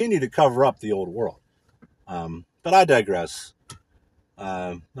they continue to cover up the old world. But I digress.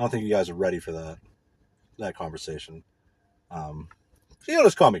 I don't think you guys are ready for that conversation. You'll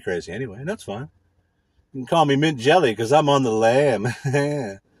just call me crazy anyway, and that's fine. You can call me Mint Jelly because I'm on the lam.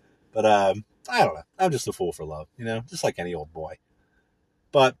 But I don't know. I'm just a fool for love, you know, just like any old boy.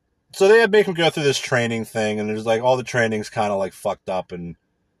 But so they make him go through this training thing, and there's like all the training's kind of like fucked up, and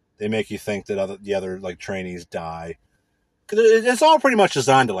they make you think that the other like trainees die. It's all pretty much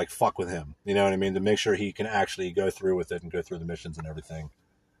designed to like fuck with him, you know what I mean? To make sure he can actually go through with it and go through the missions and everything.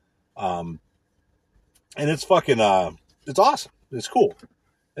 And it's fucking it's awesome. It's cool.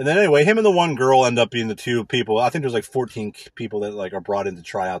 And then anyway, him and the one girl end up being the two people. I think there's like 14 people that like are brought in to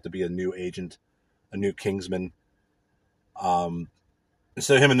try out to be a new agent, a new Kingsman.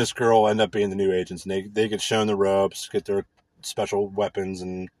 So him and this girl end up being the new agents, and they get shown the ropes, get their special weapons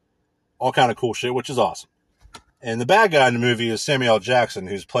and all kind of cool shit, which is awesome. And the bad guy in the movie is Samuel L. Jackson,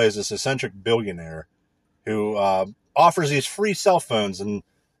 who plays this eccentric billionaire who offers these free cell phones and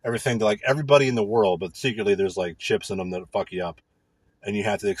everything to like everybody in the world, but secretly there's like chips in them that fuck you up, and you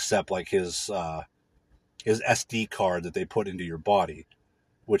have to accept like his SD card that they put into your body,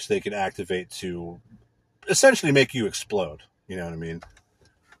 which they can activate to essentially make you explode. You know what I mean?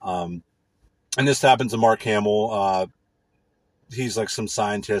 And this happens to Mark Hamill. He's like some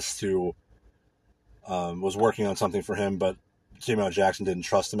scientist who was working on something for him, but Samuel L. Jackson didn't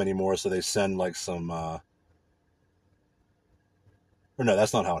trust him anymore, so they send like some or no,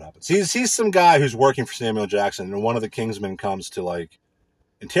 that's not how it happens. He's some guy who's working for Samuel L. Jackson, and one of the Kingsmen comes to like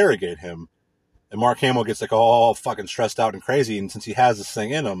interrogate him, and Mark Hamill gets like all fucking stressed out and crazy, and since he has this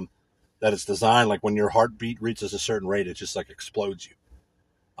thing in him that it's designed like when your heartbeat reaches a certain rate, it just like explodes you.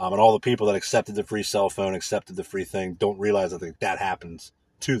 And all the people that accepted the free cell phone, accepted the free thing, don't realize that happens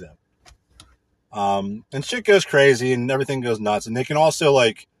to them. And shit goes crazy and everything goes nuts. And they can also,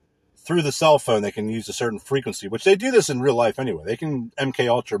 like, through the cell phone, they can use a certain frequency, which they do this in real life anyway. They can MK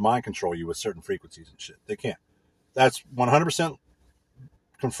Ultra mind control you with certain frequencies and shit. They can. That's 100%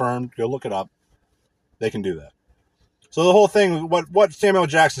 confirmed. Go look it up. They can do that. So the whole thing, what Samuel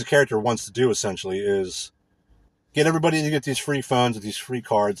Jackson's character wants to do essentially is get everybody to get these free phones with these free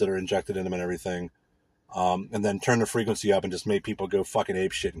cards that are injected in them and everything, and then turn the frequency up and just make people go fucking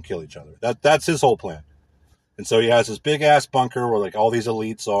ape shit and kill each other. That's his whole plan. And so he has this big ass bunker where like all these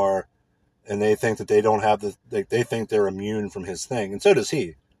elites are, and they think that they don't have they think they're immune from his thing, and so does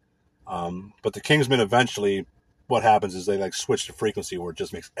he. But the Kingsmen eventually, what happens is they like switch the frequency where it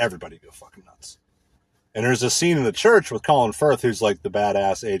just makes everybody go fucking nuts. And there's a scene in the church with Colin Firth, who's like the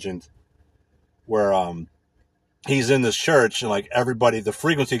badass agent, where he's in this church and like everybody, the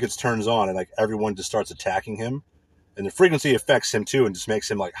frequency gets turned on and like everyone just starts attacking him, and the frequency affects him too and just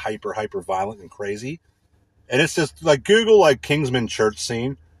makes him like hyper violent and crazy. And it's just like Google like Kingsman church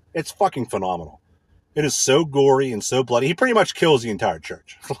scene. It's fucking phenomenal. It is so gory and so bloody. He pretty much kills the entire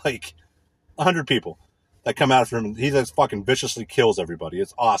church. Like 100 people that come after him. He just fucking viciously kills everybody.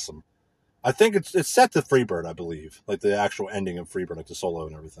 It's awesome. I think it's set to Freebird, I believe. Like the actual ending of Freebird, like the solo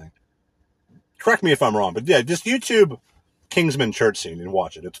and everything. Correct me if I'm wrong, but yeah, just YouTube Kingsman church scene and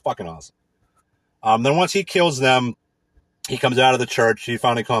watch it. It's fucking awesome. Then once he kills them, he comes out of the church. He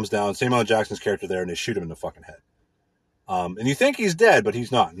finally calms down. Samuel L. Jackson's character there, and they shoot him in the fucking head. And you think he's dead, but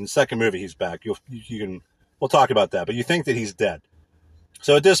he's not. In the second movie, he's back. We'll talk about that, but you think that he's dead.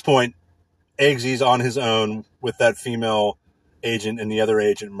 So at this point, Eggsy's on his own with that female agent and the other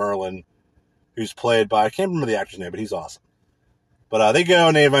agent, Merlin, who's played by, I can't remember the actor's name, but he's awesome. But they go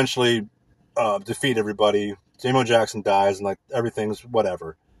and they eventually defeat everybody. Samuel Jackson dies, and like everything's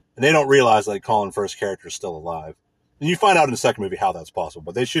whatever. And they don't realize like Colin Firth's character is still alive. And you find out in the second movie how that's possible,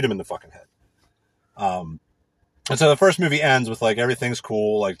 but they shoot him in the fucking head. And so the first movie ends with like everything's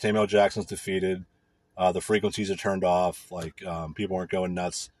cool, like Samuel Jackson's defeated, the frequencies are turned off, like people aren't going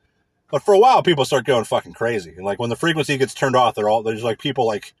nuts. But for a while, people start going fucking crazy. And like when the frequency gets turned off, there's like people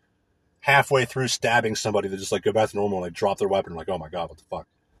like halfway through stabbing somebody that just like go back to normal and like drop their weapon and like, oh my god, what the fuck?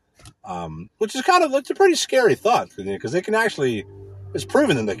 Which is kind of, it's a pretty scary thought, because they can actually, it's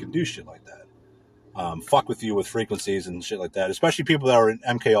proven that they can do shit like that. Fuck with you with frequencies and shit like that. Especially people that are in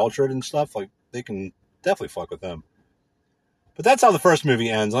MK Ultra and stuff, like they can definitely fuck with them. But that's how the first movie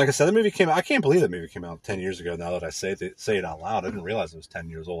ends. Like I said, the movie came out, I can't believe that movie came out 10 years ago now that I say it out loud. I didn't realize it was 10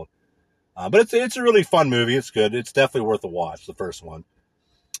 years old. But it's a really fun movie. It's good. It's definitely worth a watch, the first one.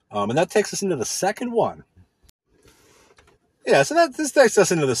 And that takes us into the second one. Yeah, so this takes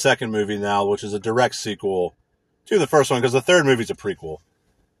us into the second movie now, which is a direct sequel to the first one, because the third movie is a prequel.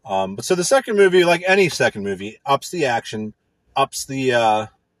 But so the second movie, like any second movie, ups the action, ups the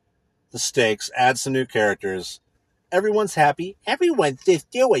stakes, adds some new characters. Everyone's happy. Everyone's just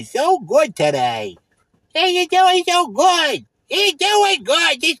doing so good today. Hey, you're doing so good. You're doing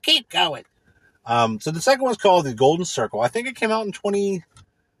good. Just keep going. So the second one's called The Golden Circle. I think it came out in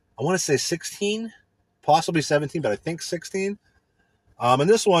I want to say 16, possibly 17, but I think 16. And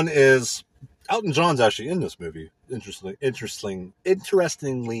this one is, Elton John's actually in this movie, interestingly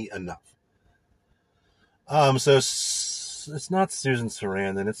enough. So it's not Susan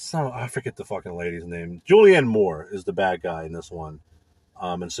Sarandon. It's I forget the fucking lady's name. Julianne Moore is the bad guy in this one.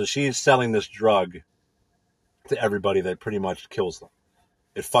 And so she's selling this drug to everybody that pretty much kills them.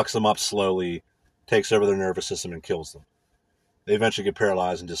 It fucks them up slowly, takes over their nervous system, and kills them. They eventually get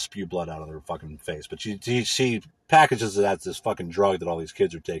paralyzed and just spew blood out of their fucking face. But she packages it as this fucking drug that all these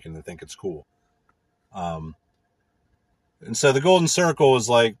kids are taking and they think it's cool. And so the Golden Circle is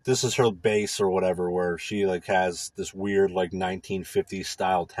like, this is her base or whatever, where she like has this weird like 1950s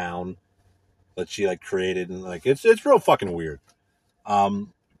style town that she like created, and like it's real fucking weird.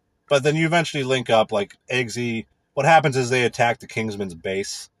 But then you eventually link up like Eggsy. What happens is they attack the Kingsmen's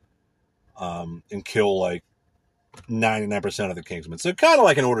base, and kill like 99% of the Kingsmen. So kind of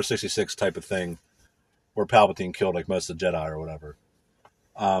like an Order 66 type of thing, where Palpatine killed like most of the Jedi or whatever.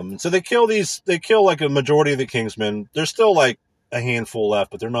 So they kill like a majority of the Kingsmen. There's still like a handful left,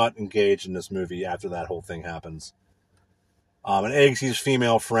 but they're not engaged in this movie after that whole thing happens. And Eggsy's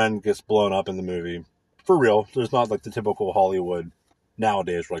female friend gets blown up in the movie. For real. There's not like the typical Hollywood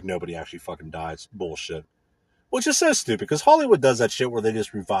nowadays where like nobody actually fucking dies. Bullshit. Which is so stupid, because Hollywood does that shit where they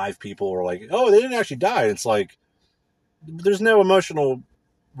just revive people, or like, oh, they didn't actually die. It's like, there's no emotional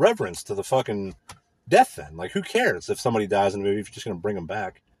reverence to the fucking death then. Like, who cares if somebody dies in the movie if you're just going to bring them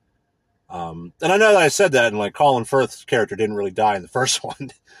back? And I know that I said that, and like Colin Firth's character didn't really die in the first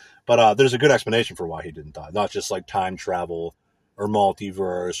one, but there's a good explanation for why he didn't die. Not just like time travel or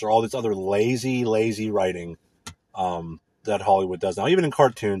multiverse or all this other lazy writing that Hollywood does now. Even in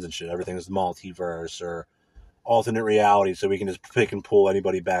cartoons and shit, everything is multiverse or alternate reality, so we can just pick and pull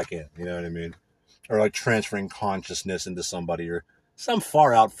anybody back in. You know what I mean? Or like transferring consciousness into somebody or some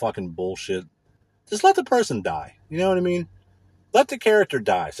far out fucking bullshit. Just let the person die. You know what I mean? Let the character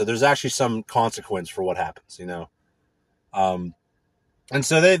die, so there's actually some consequence for what happens, you know? And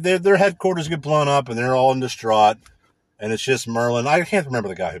so their headquarters get blown up, and they're all distraught, and it's just Merlin. I can't remember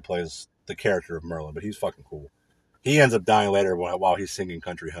the guy who plays the character of Merlin, but he's fucking cool. He ends up dying later while he's singing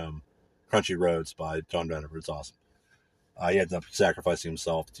Country Roads by John Denver. It's awesome. He ends up sacrificing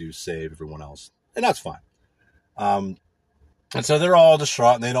himself to save everyone else, and that's fine. And so they're all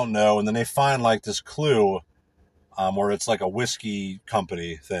distraught, and they don't know, and then they find like this clue where it's like a whiskey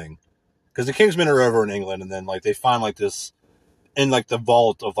company thing, because the Kingsmen are over in England, and then like they find like this in like the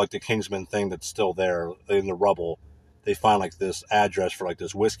vault of like the Kingsmen thing that's still there in the rubble. They find like this address for like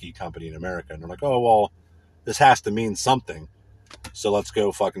this whiskey company in America, and they're like, oh well, this has to mean something, so let's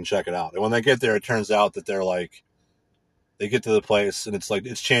go fucking check it out. And when they get there, it turns out that they they get to the place, and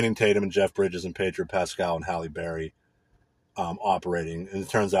it's Channing Tatum and Jeff Bridges and Pedro Pascal and Halle Berry operating, and it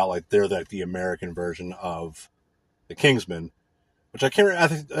turns out like they're like the American version of the Kingsmen, which I can't. I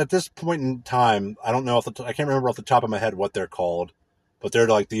think at this point in time, I don't know if I can't remember off the top of my head what they're called, but they're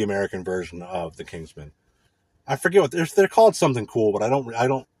like the American version of the Kingsmen. I forget what they're called, something cool, but I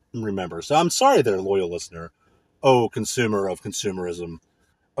don't remember. So I'm sorry, there, loyal listener. Oh, consumer of consumerism.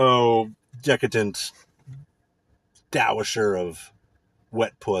 Oh, decadent dowager of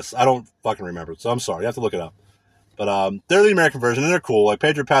wet puss. I don't fucking remember, so I'm sorry. You have to look it up. But they're the American version, and they're cool. Like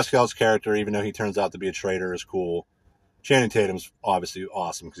Pedro Pascal's character, even though he turns out to be a traitor, is cool. Channing Tatum's obviously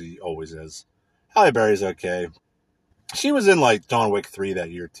awesome because he always is. Halle Berry's okay. She was in like John Wick 3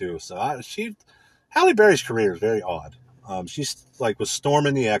 that year too, so Halle Berry's career is very odd. She's like was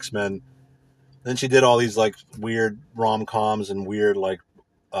storming the X-Men. Then she did all these like weird rom-coms and weird like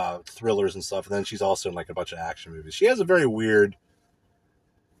thrillers and stuff. And then she's also in like a bunch of action movies. She has a very weird.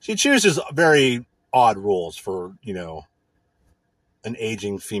 She chooses very odd roles for an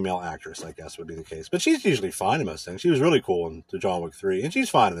aging female actress, I guess would be the case. But she's usually fine in most things. She was really cool in the John Wick 3, and she's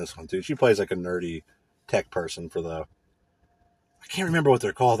fine in this one too. She plays like a nerdy tech person for the. I can't remember what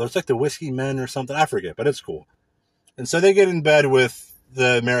they're called. It's like the Whiskey Men or something. I forget, but it's cool. And so they get in bed with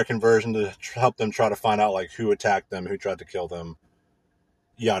the American version to help them try to find out like who attacked them, who tried to kill them,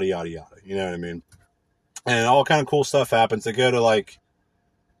 yada yada yada. You know what I mean? And all kind of cool stuff happens. They go to like,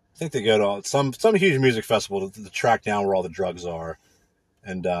 I think they go to some huge music festival to track down where all the drugs are,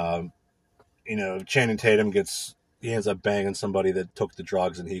 and Channing Tatum he ends up banging somebody that took the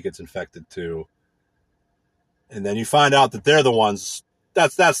drugs, and he gets infected too. And then you find out that they're the ones.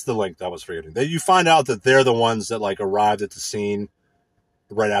 That's the link that I was forgetting. That you find out that they're the ones that like arrived at the scene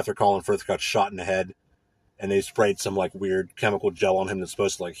right after Colin Firth got shot in the head, and they sprayed some like weird chemical gel on him that's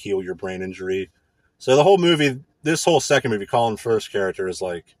supposed to like heal your brain injury. So the whole movie, this whole second movie, Colin Firth's character is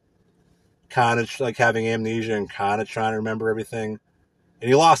like kind of like having amnesia and kind of trying to remember everything. And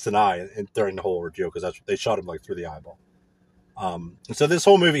he lost an eye during the whole ordeal because they shot him like through the eyeball. And so this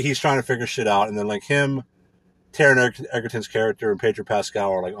whole movie, he's trying to figure shit out, and then like him, Taron Egerton's character, and Pedro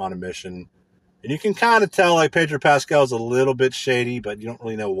Pascal are like on a mission. And you can kind of tell like Pedro Pascal's a little bit shady, but you don't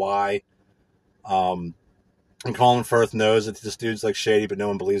really know why. And Colin Firth knows that this dude's like shady, but no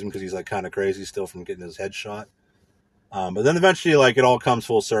one believes him because he's like kind of crazy still from getting his head shot. But then eventually like it all comes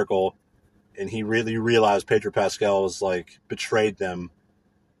full circle, and he really realized Pedro Pascal was like betrayed them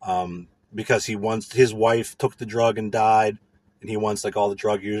because his wife took the drug and died, and he wants like all the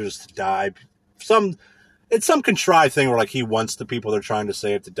drug users to die. It's some contrived thing where like he wants the people they're trying to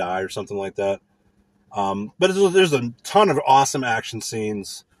save to die or something like that. But there's a ton of awesome action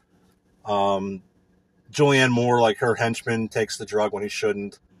scenes. Julianne Moore, like her henchman, takes the drug when he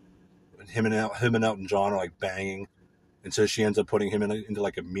shouldn't. Him and Elton John are like banging, and so she ends up putting him into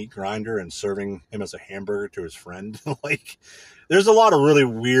like a meat grinder and serving him as a hamburger to his friend. Like, there's a lot of really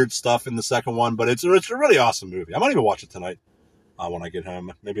weird stuff in the second one, but it's a really awesome movie. I might even watch it tonight when I get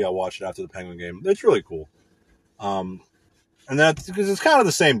home. Maybe I'll watch it after the Penguin game. It's really cool. And that's because it's kind of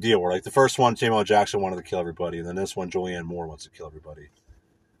the same deal where like the first one, Samuel L. Jackson wanted to kill everybody, and then this one, Julianne Moore wants to kill everybody.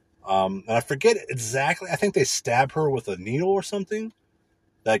 And I forget exactly. I think they stab her with a needle or something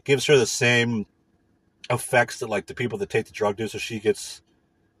that gives her the same effects that like the people that take the drug do. So she gets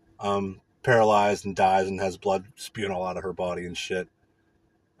paralyzed and dies and has blood spewing all out of her body and shit.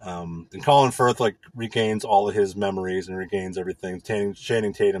 And Colin Firth like regains all of his memories and regains everything.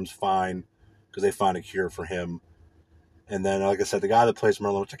 Channing Tatum's fine because they find a cure for him. And then, like I said, the guy that plays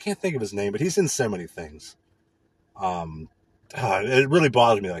Merlin, which I can't think of his name, but he's in so many things. It really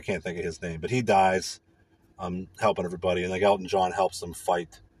bothers me that I can't think of his name, but he dies helping everybody. And like Elton John helps them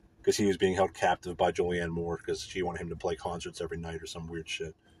fight because he was being held captive by Julianne Moore because she wanted him to play concerts every night or some weird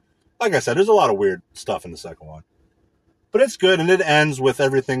shit. Like I said, there's a lot of weird stuff in the second one. But it's good, and it ends with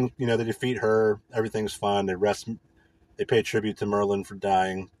everything, they defeat her, everything's fine, they pay tribute to Merlin for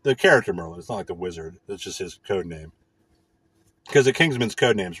dying. The character Merlin, it's not like the wizard, it's just his code name. Because the Kingsmen's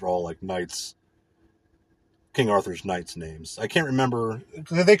code names were all like knights, King Arthur's knights' names. I can't remember,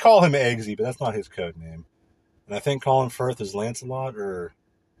 they call him Eggsy, but that's not his code name. And I think Colin Firth is Lancelot, or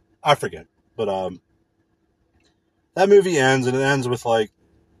I forget. But that movie ends, and it ends with like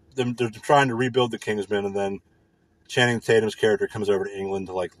they're trying to rebuild the Kingsmen, and then Channing Tatum's character comes over to England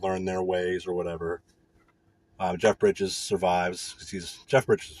to like learn their ways or whatever. Jeff Bridges survives because Jeff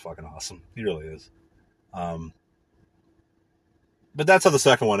Bridges is fucking awesome. He really is. But that's how the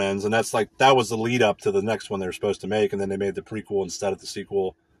second one ends, and that was the lead up to the next one they were supposed to make, and then they made the prequel instead of the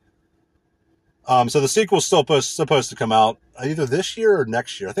sequel. So the sequel's still supposed to come out either this year or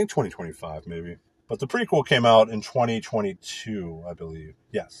next year. I think 2025 maybe. But the prequel came out in 2022, I believe.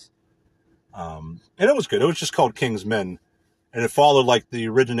 Yes. And it was good. It was just called Kingsmen. And it followed like the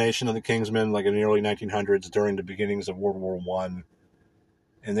origination of the Kingsmen, like in the early 1900s, during the beginnings of World War One.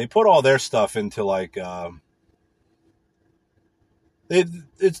 And they put all their stuff into like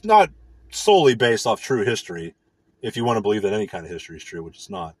it's not solely based off true history, if you want to believe that any kind of history is true, which it's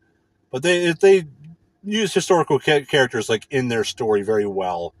not. But they use historical characters like in their story very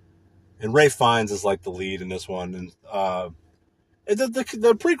well. And Ray Fiennes is like the lead in this one, and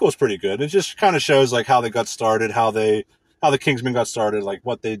the prequel is pretty good. It just kind of shows like how they got started, how the Kingsmen got started, like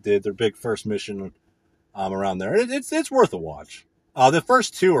what they did, their big first mission around there. It's worth a watch. The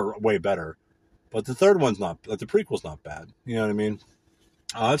first two are way better, but the third one's not. Like the prequel's not bad. You know what I mean?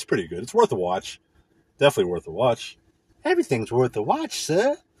 It's pretty good. It's worth a watch. Definitely worth a watch. Everything's worth a watch,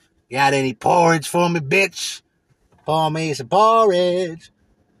 sir. Got any porridge for me, bitch? Pour me some porridge.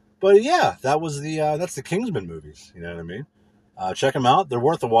 But yeah, that's the Kingsman movies. You know what I mean? Check them out. They're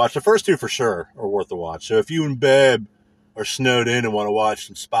worth a watch. The first two for sure are worth a watch. So if you and Babe are snowed in and want to watch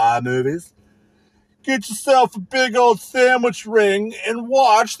some spy movies, get yourself a big old sandwich ring and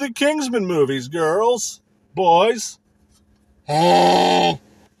watch the Kingsman movies, girls, boys. Yeah,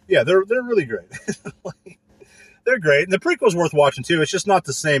 they're really great. They're great, and the prequel's worth watching too. It's just not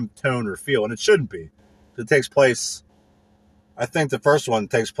the same tone or feel, and it shouldn't be. It takes place. I think the first one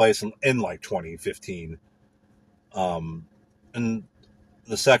takes place in like 2015, and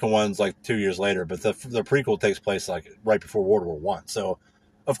the second one's like 2 years later. But the prequel takes place like right before World War One. So,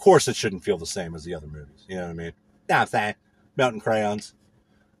 of course, it shouldn't feel the same as the other movies. You know what I mean? Nah, I'm saying Mountain Crayons.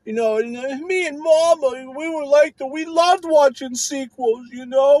 You know, me and Mama, we loved watching sequels. You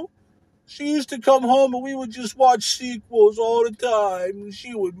know. She used to come home and we would just watch sequels all the time.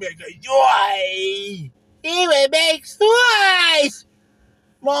 She would make a noise. She would make noise.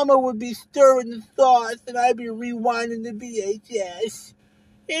 Mama would be stirring the sauce and I'd be rewinding the VHS.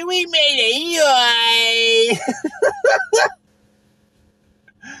 And we made a noise.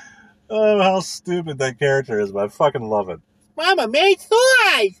 Oh, how stupid that character is, but I fucking love it. Mama made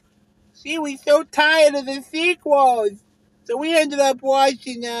noise. She was so tired of the sequels. So we ended up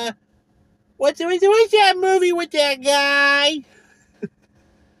watching, What's that movie with that guy?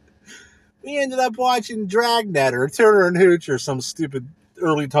 We ended up watching Dragnet or Turner and Hooch or some stupid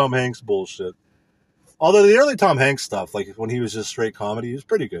early Tom Hanks bullshit. Although the early Tom Hanks stuff, like when he was just straight comedy, he was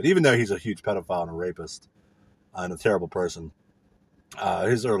pretty good. Even though he's a huge pedophile and a rapist and a terrible person,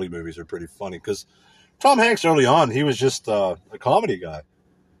 his early movies are pretty funny. Because Tom Hanks early on, he was just a comedy guy.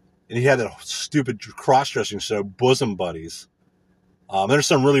 And he had that stupid cross-dressing show, Bosom Buddies. There's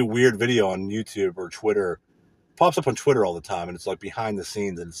some really weird video on YouTube or Twitter. It pops up on Twitter all the time, and it's like behind the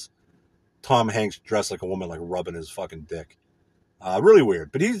scenes, and it's Tom Hanks dressed like a woman, like rubbing his fucking dick. Really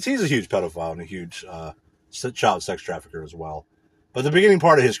weird. But he's a huge pedophile and a huge child sex trafficker as well. But the beginning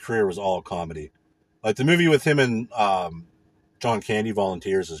part of his career was all comedy. Like the movie with him and John Candy,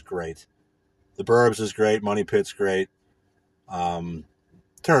 Volunteers, is great. The Burbs is great. Money Pit's great. Turner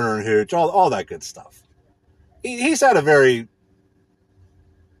and Hooch, all that good stuff. He's had a very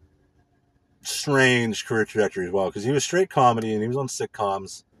strange career trajectory as well, because he was straight comedy and he was on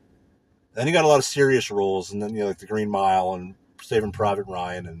sitcoms. Then he got a lot of serious roles, and then like The Green Mile and Saving Private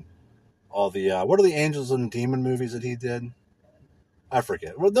Ryan and all the what are the Angels and Demon movies that he did? I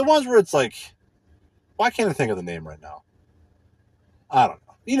forget. The ones where it's like, why can't I think of the name right now? I don't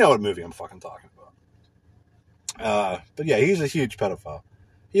know. You know what movie I'm fucking talking about. But yeah, he's a huge pedophile.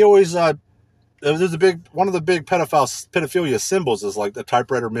 He always there's one of the big pedophilia symbols is like the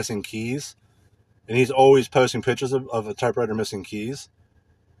typewriter missing keys. And he's always posting pictures of a typewriter missing keys.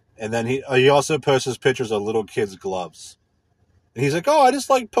 And then he also posts pictures of little kids' gloves. And he's like, oh, I just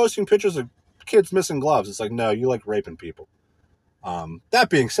like posting pictures of kids missing gloves. It's like, no, you like raping people. That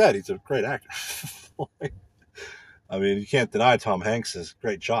being said, he's a great actor. I mean, you can't deny Tom Hanks'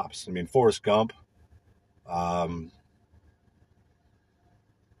 great chops. I mean, Forrest Gump.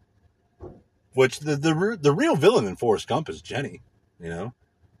 Which the real villain in Forrest Gump is Jenny, you know?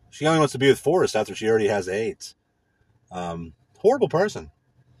 She only wants to be with Forrest after she already has AIDS. Horrible person.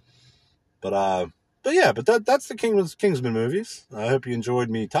 But that's the Kingsman movies. I hope you enjoyed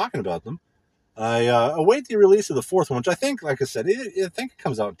me talking about them. I await the release of the fourth one, which I think, like I said, I think it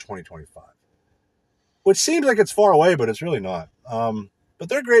comes out in 2025. Which seems like it's far away, but it's really not. But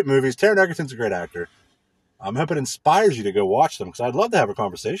they're great movies. Taron Egerton's a great actor. I hope it inspires you to go watch them, because I'd love to have a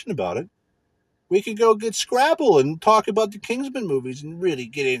conversation about it. We could go get Scrabble and talk about the Kingsman movies and really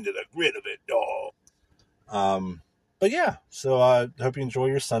get into the grit of it all. But yeah, so I hope you enjoy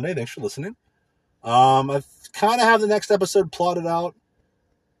your Sunday. Thanks for listening. I kind of have the next episode plotted out.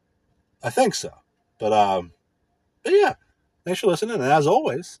 I think so. But yeah, thanks for listening. And as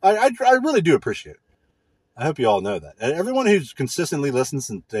always, I really do appreciate it. I hope you all know that. And everyone who's consistently listened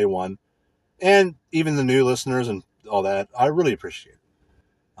since day one, and even the new listeners and all that, I really appreciate it.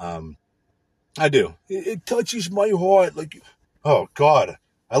 I do. It touches my heart. Like, oh God,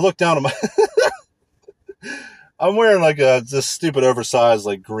 I look down at my. I'm wearing like this stupid oversized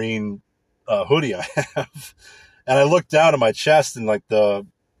like green hoodie I have, and I look down at my chest and like the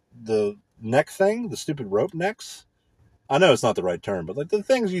neck thing, the stupid rope necks. I know it's not the right term, but like the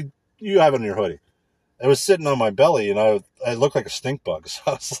things you have on your hoodie. It was sitting on my belly, and I looked like a stink bug. So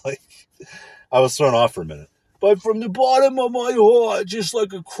I was like, I was thrown off for a minute. But from the bottom of my heart, just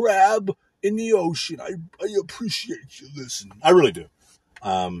like a crab in the ocean, I appreciate you listening. I really do.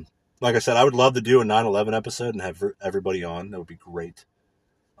 Like I said, I would love to do a 9/11 episode and have everybody on. That would be great.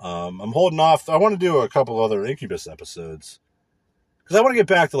 I'm holding off. I want to do a couple other Incubus episodes because I want to get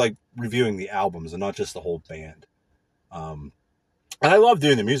back to like reviewing the albums and not just the whole band. And I love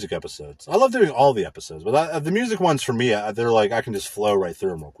doing the music episodes. I love doing all the episodes, but the music ones for me, they're like I can just flow right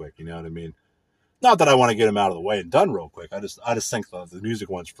through them real quick. You know what I mean? Not that I want to get them out of the way and done real quick. I just think the music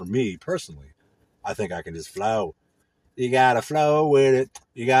ones for me personally, I think I can just flow. You gotta flow with it.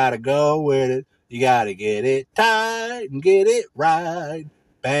 You gotta go with it. You gotta get it tight and get it right.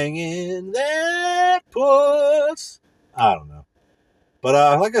 Banging that puss. I don't know.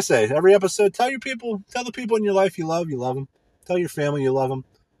 But like I say, every episode, tell the people in your life you love them. Tell your family you love them.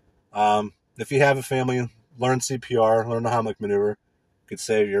 If you have a family, learn CPR, learn the Heimlich maneuver. Could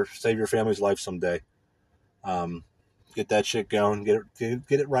save your family's life someday. Get that shit going. Get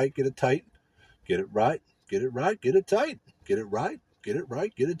it right. Get it tight. Get it right. Get it right. Get it tight. Get it right. Get it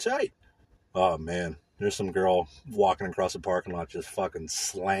right. Get it tight. Oh man, there's some girl walking across the parking lot just fucking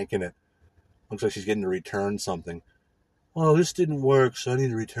slanking it. Looks like she's getting to return something. Oh, this didn't work, so I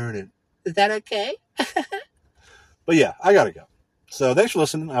need to return it. Is that okay? But yeah, I gotta go. So thanks for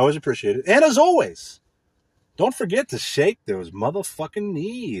listening. I always appreciate it. And as always, don't forget to shake those motherfucking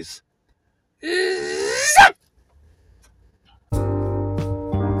knees.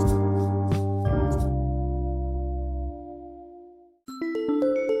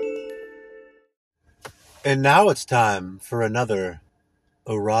 And now it's time for another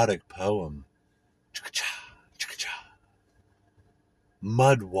erotic poem.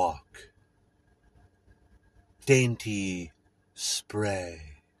 Mud walk. Dainty spray.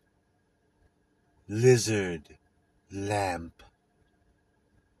 Lizard lamp.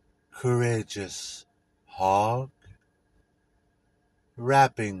 Courageous hog.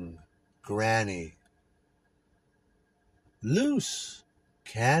 Rapping granny. Loose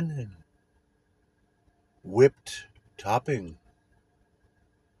cannon. Whipped topping.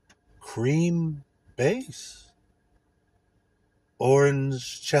 Cream base.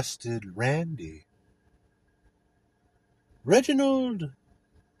 Orange-chested Randy. Reginald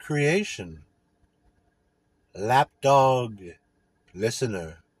creation. Lapdog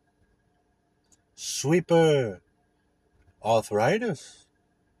listener. Sweeper arthritis.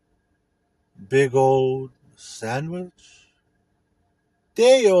 Big old sandwich.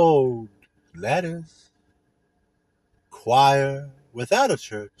 Day old lettuce. Choir without a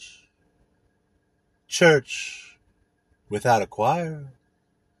church. Church without a choir.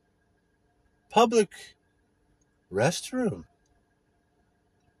 Public restroom.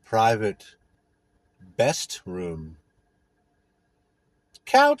 Private best room.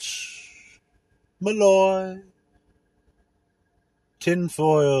 Couch Malloy.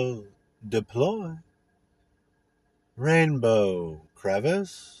 Tinfoil deploy. Rainbow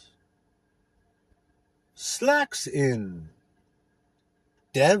crevice. Slacks in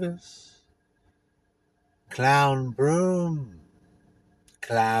Devis. Clown broom.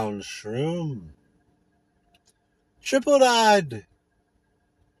 Clown shroom. Triple-eyed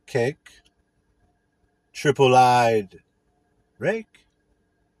cake. Triple-eyed rake.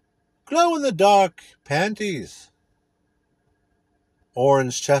 Glow-in-the-dark panties.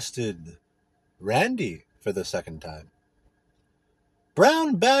 Orange-chested Randy for the second time.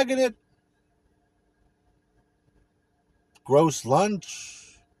 Brown bagging it. Gross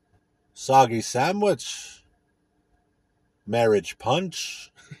lunch. Soggy sandwich. Marriage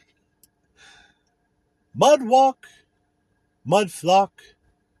punch. Mud walk. Mud flock.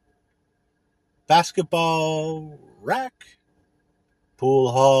 Basketball rack.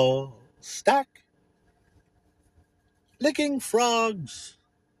 Pool hall stack. Licking frogs.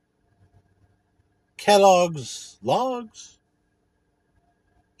 Kellogg's logs.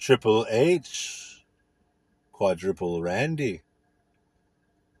 Triple H. Quadruple Randy.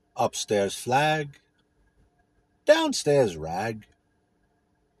 Upstairs flag. Downstairs rag.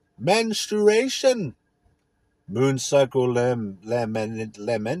 Menstruation. Moon cycle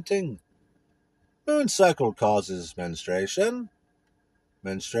lamenting. Moon cycle causes menstruation.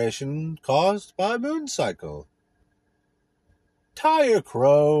 Menstruation caused by moon cycle. Tire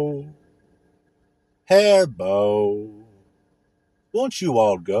crow. Hair bow. Won't you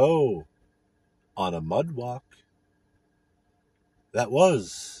all go on a mud walk? That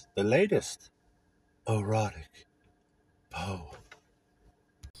was the latest erotic poem.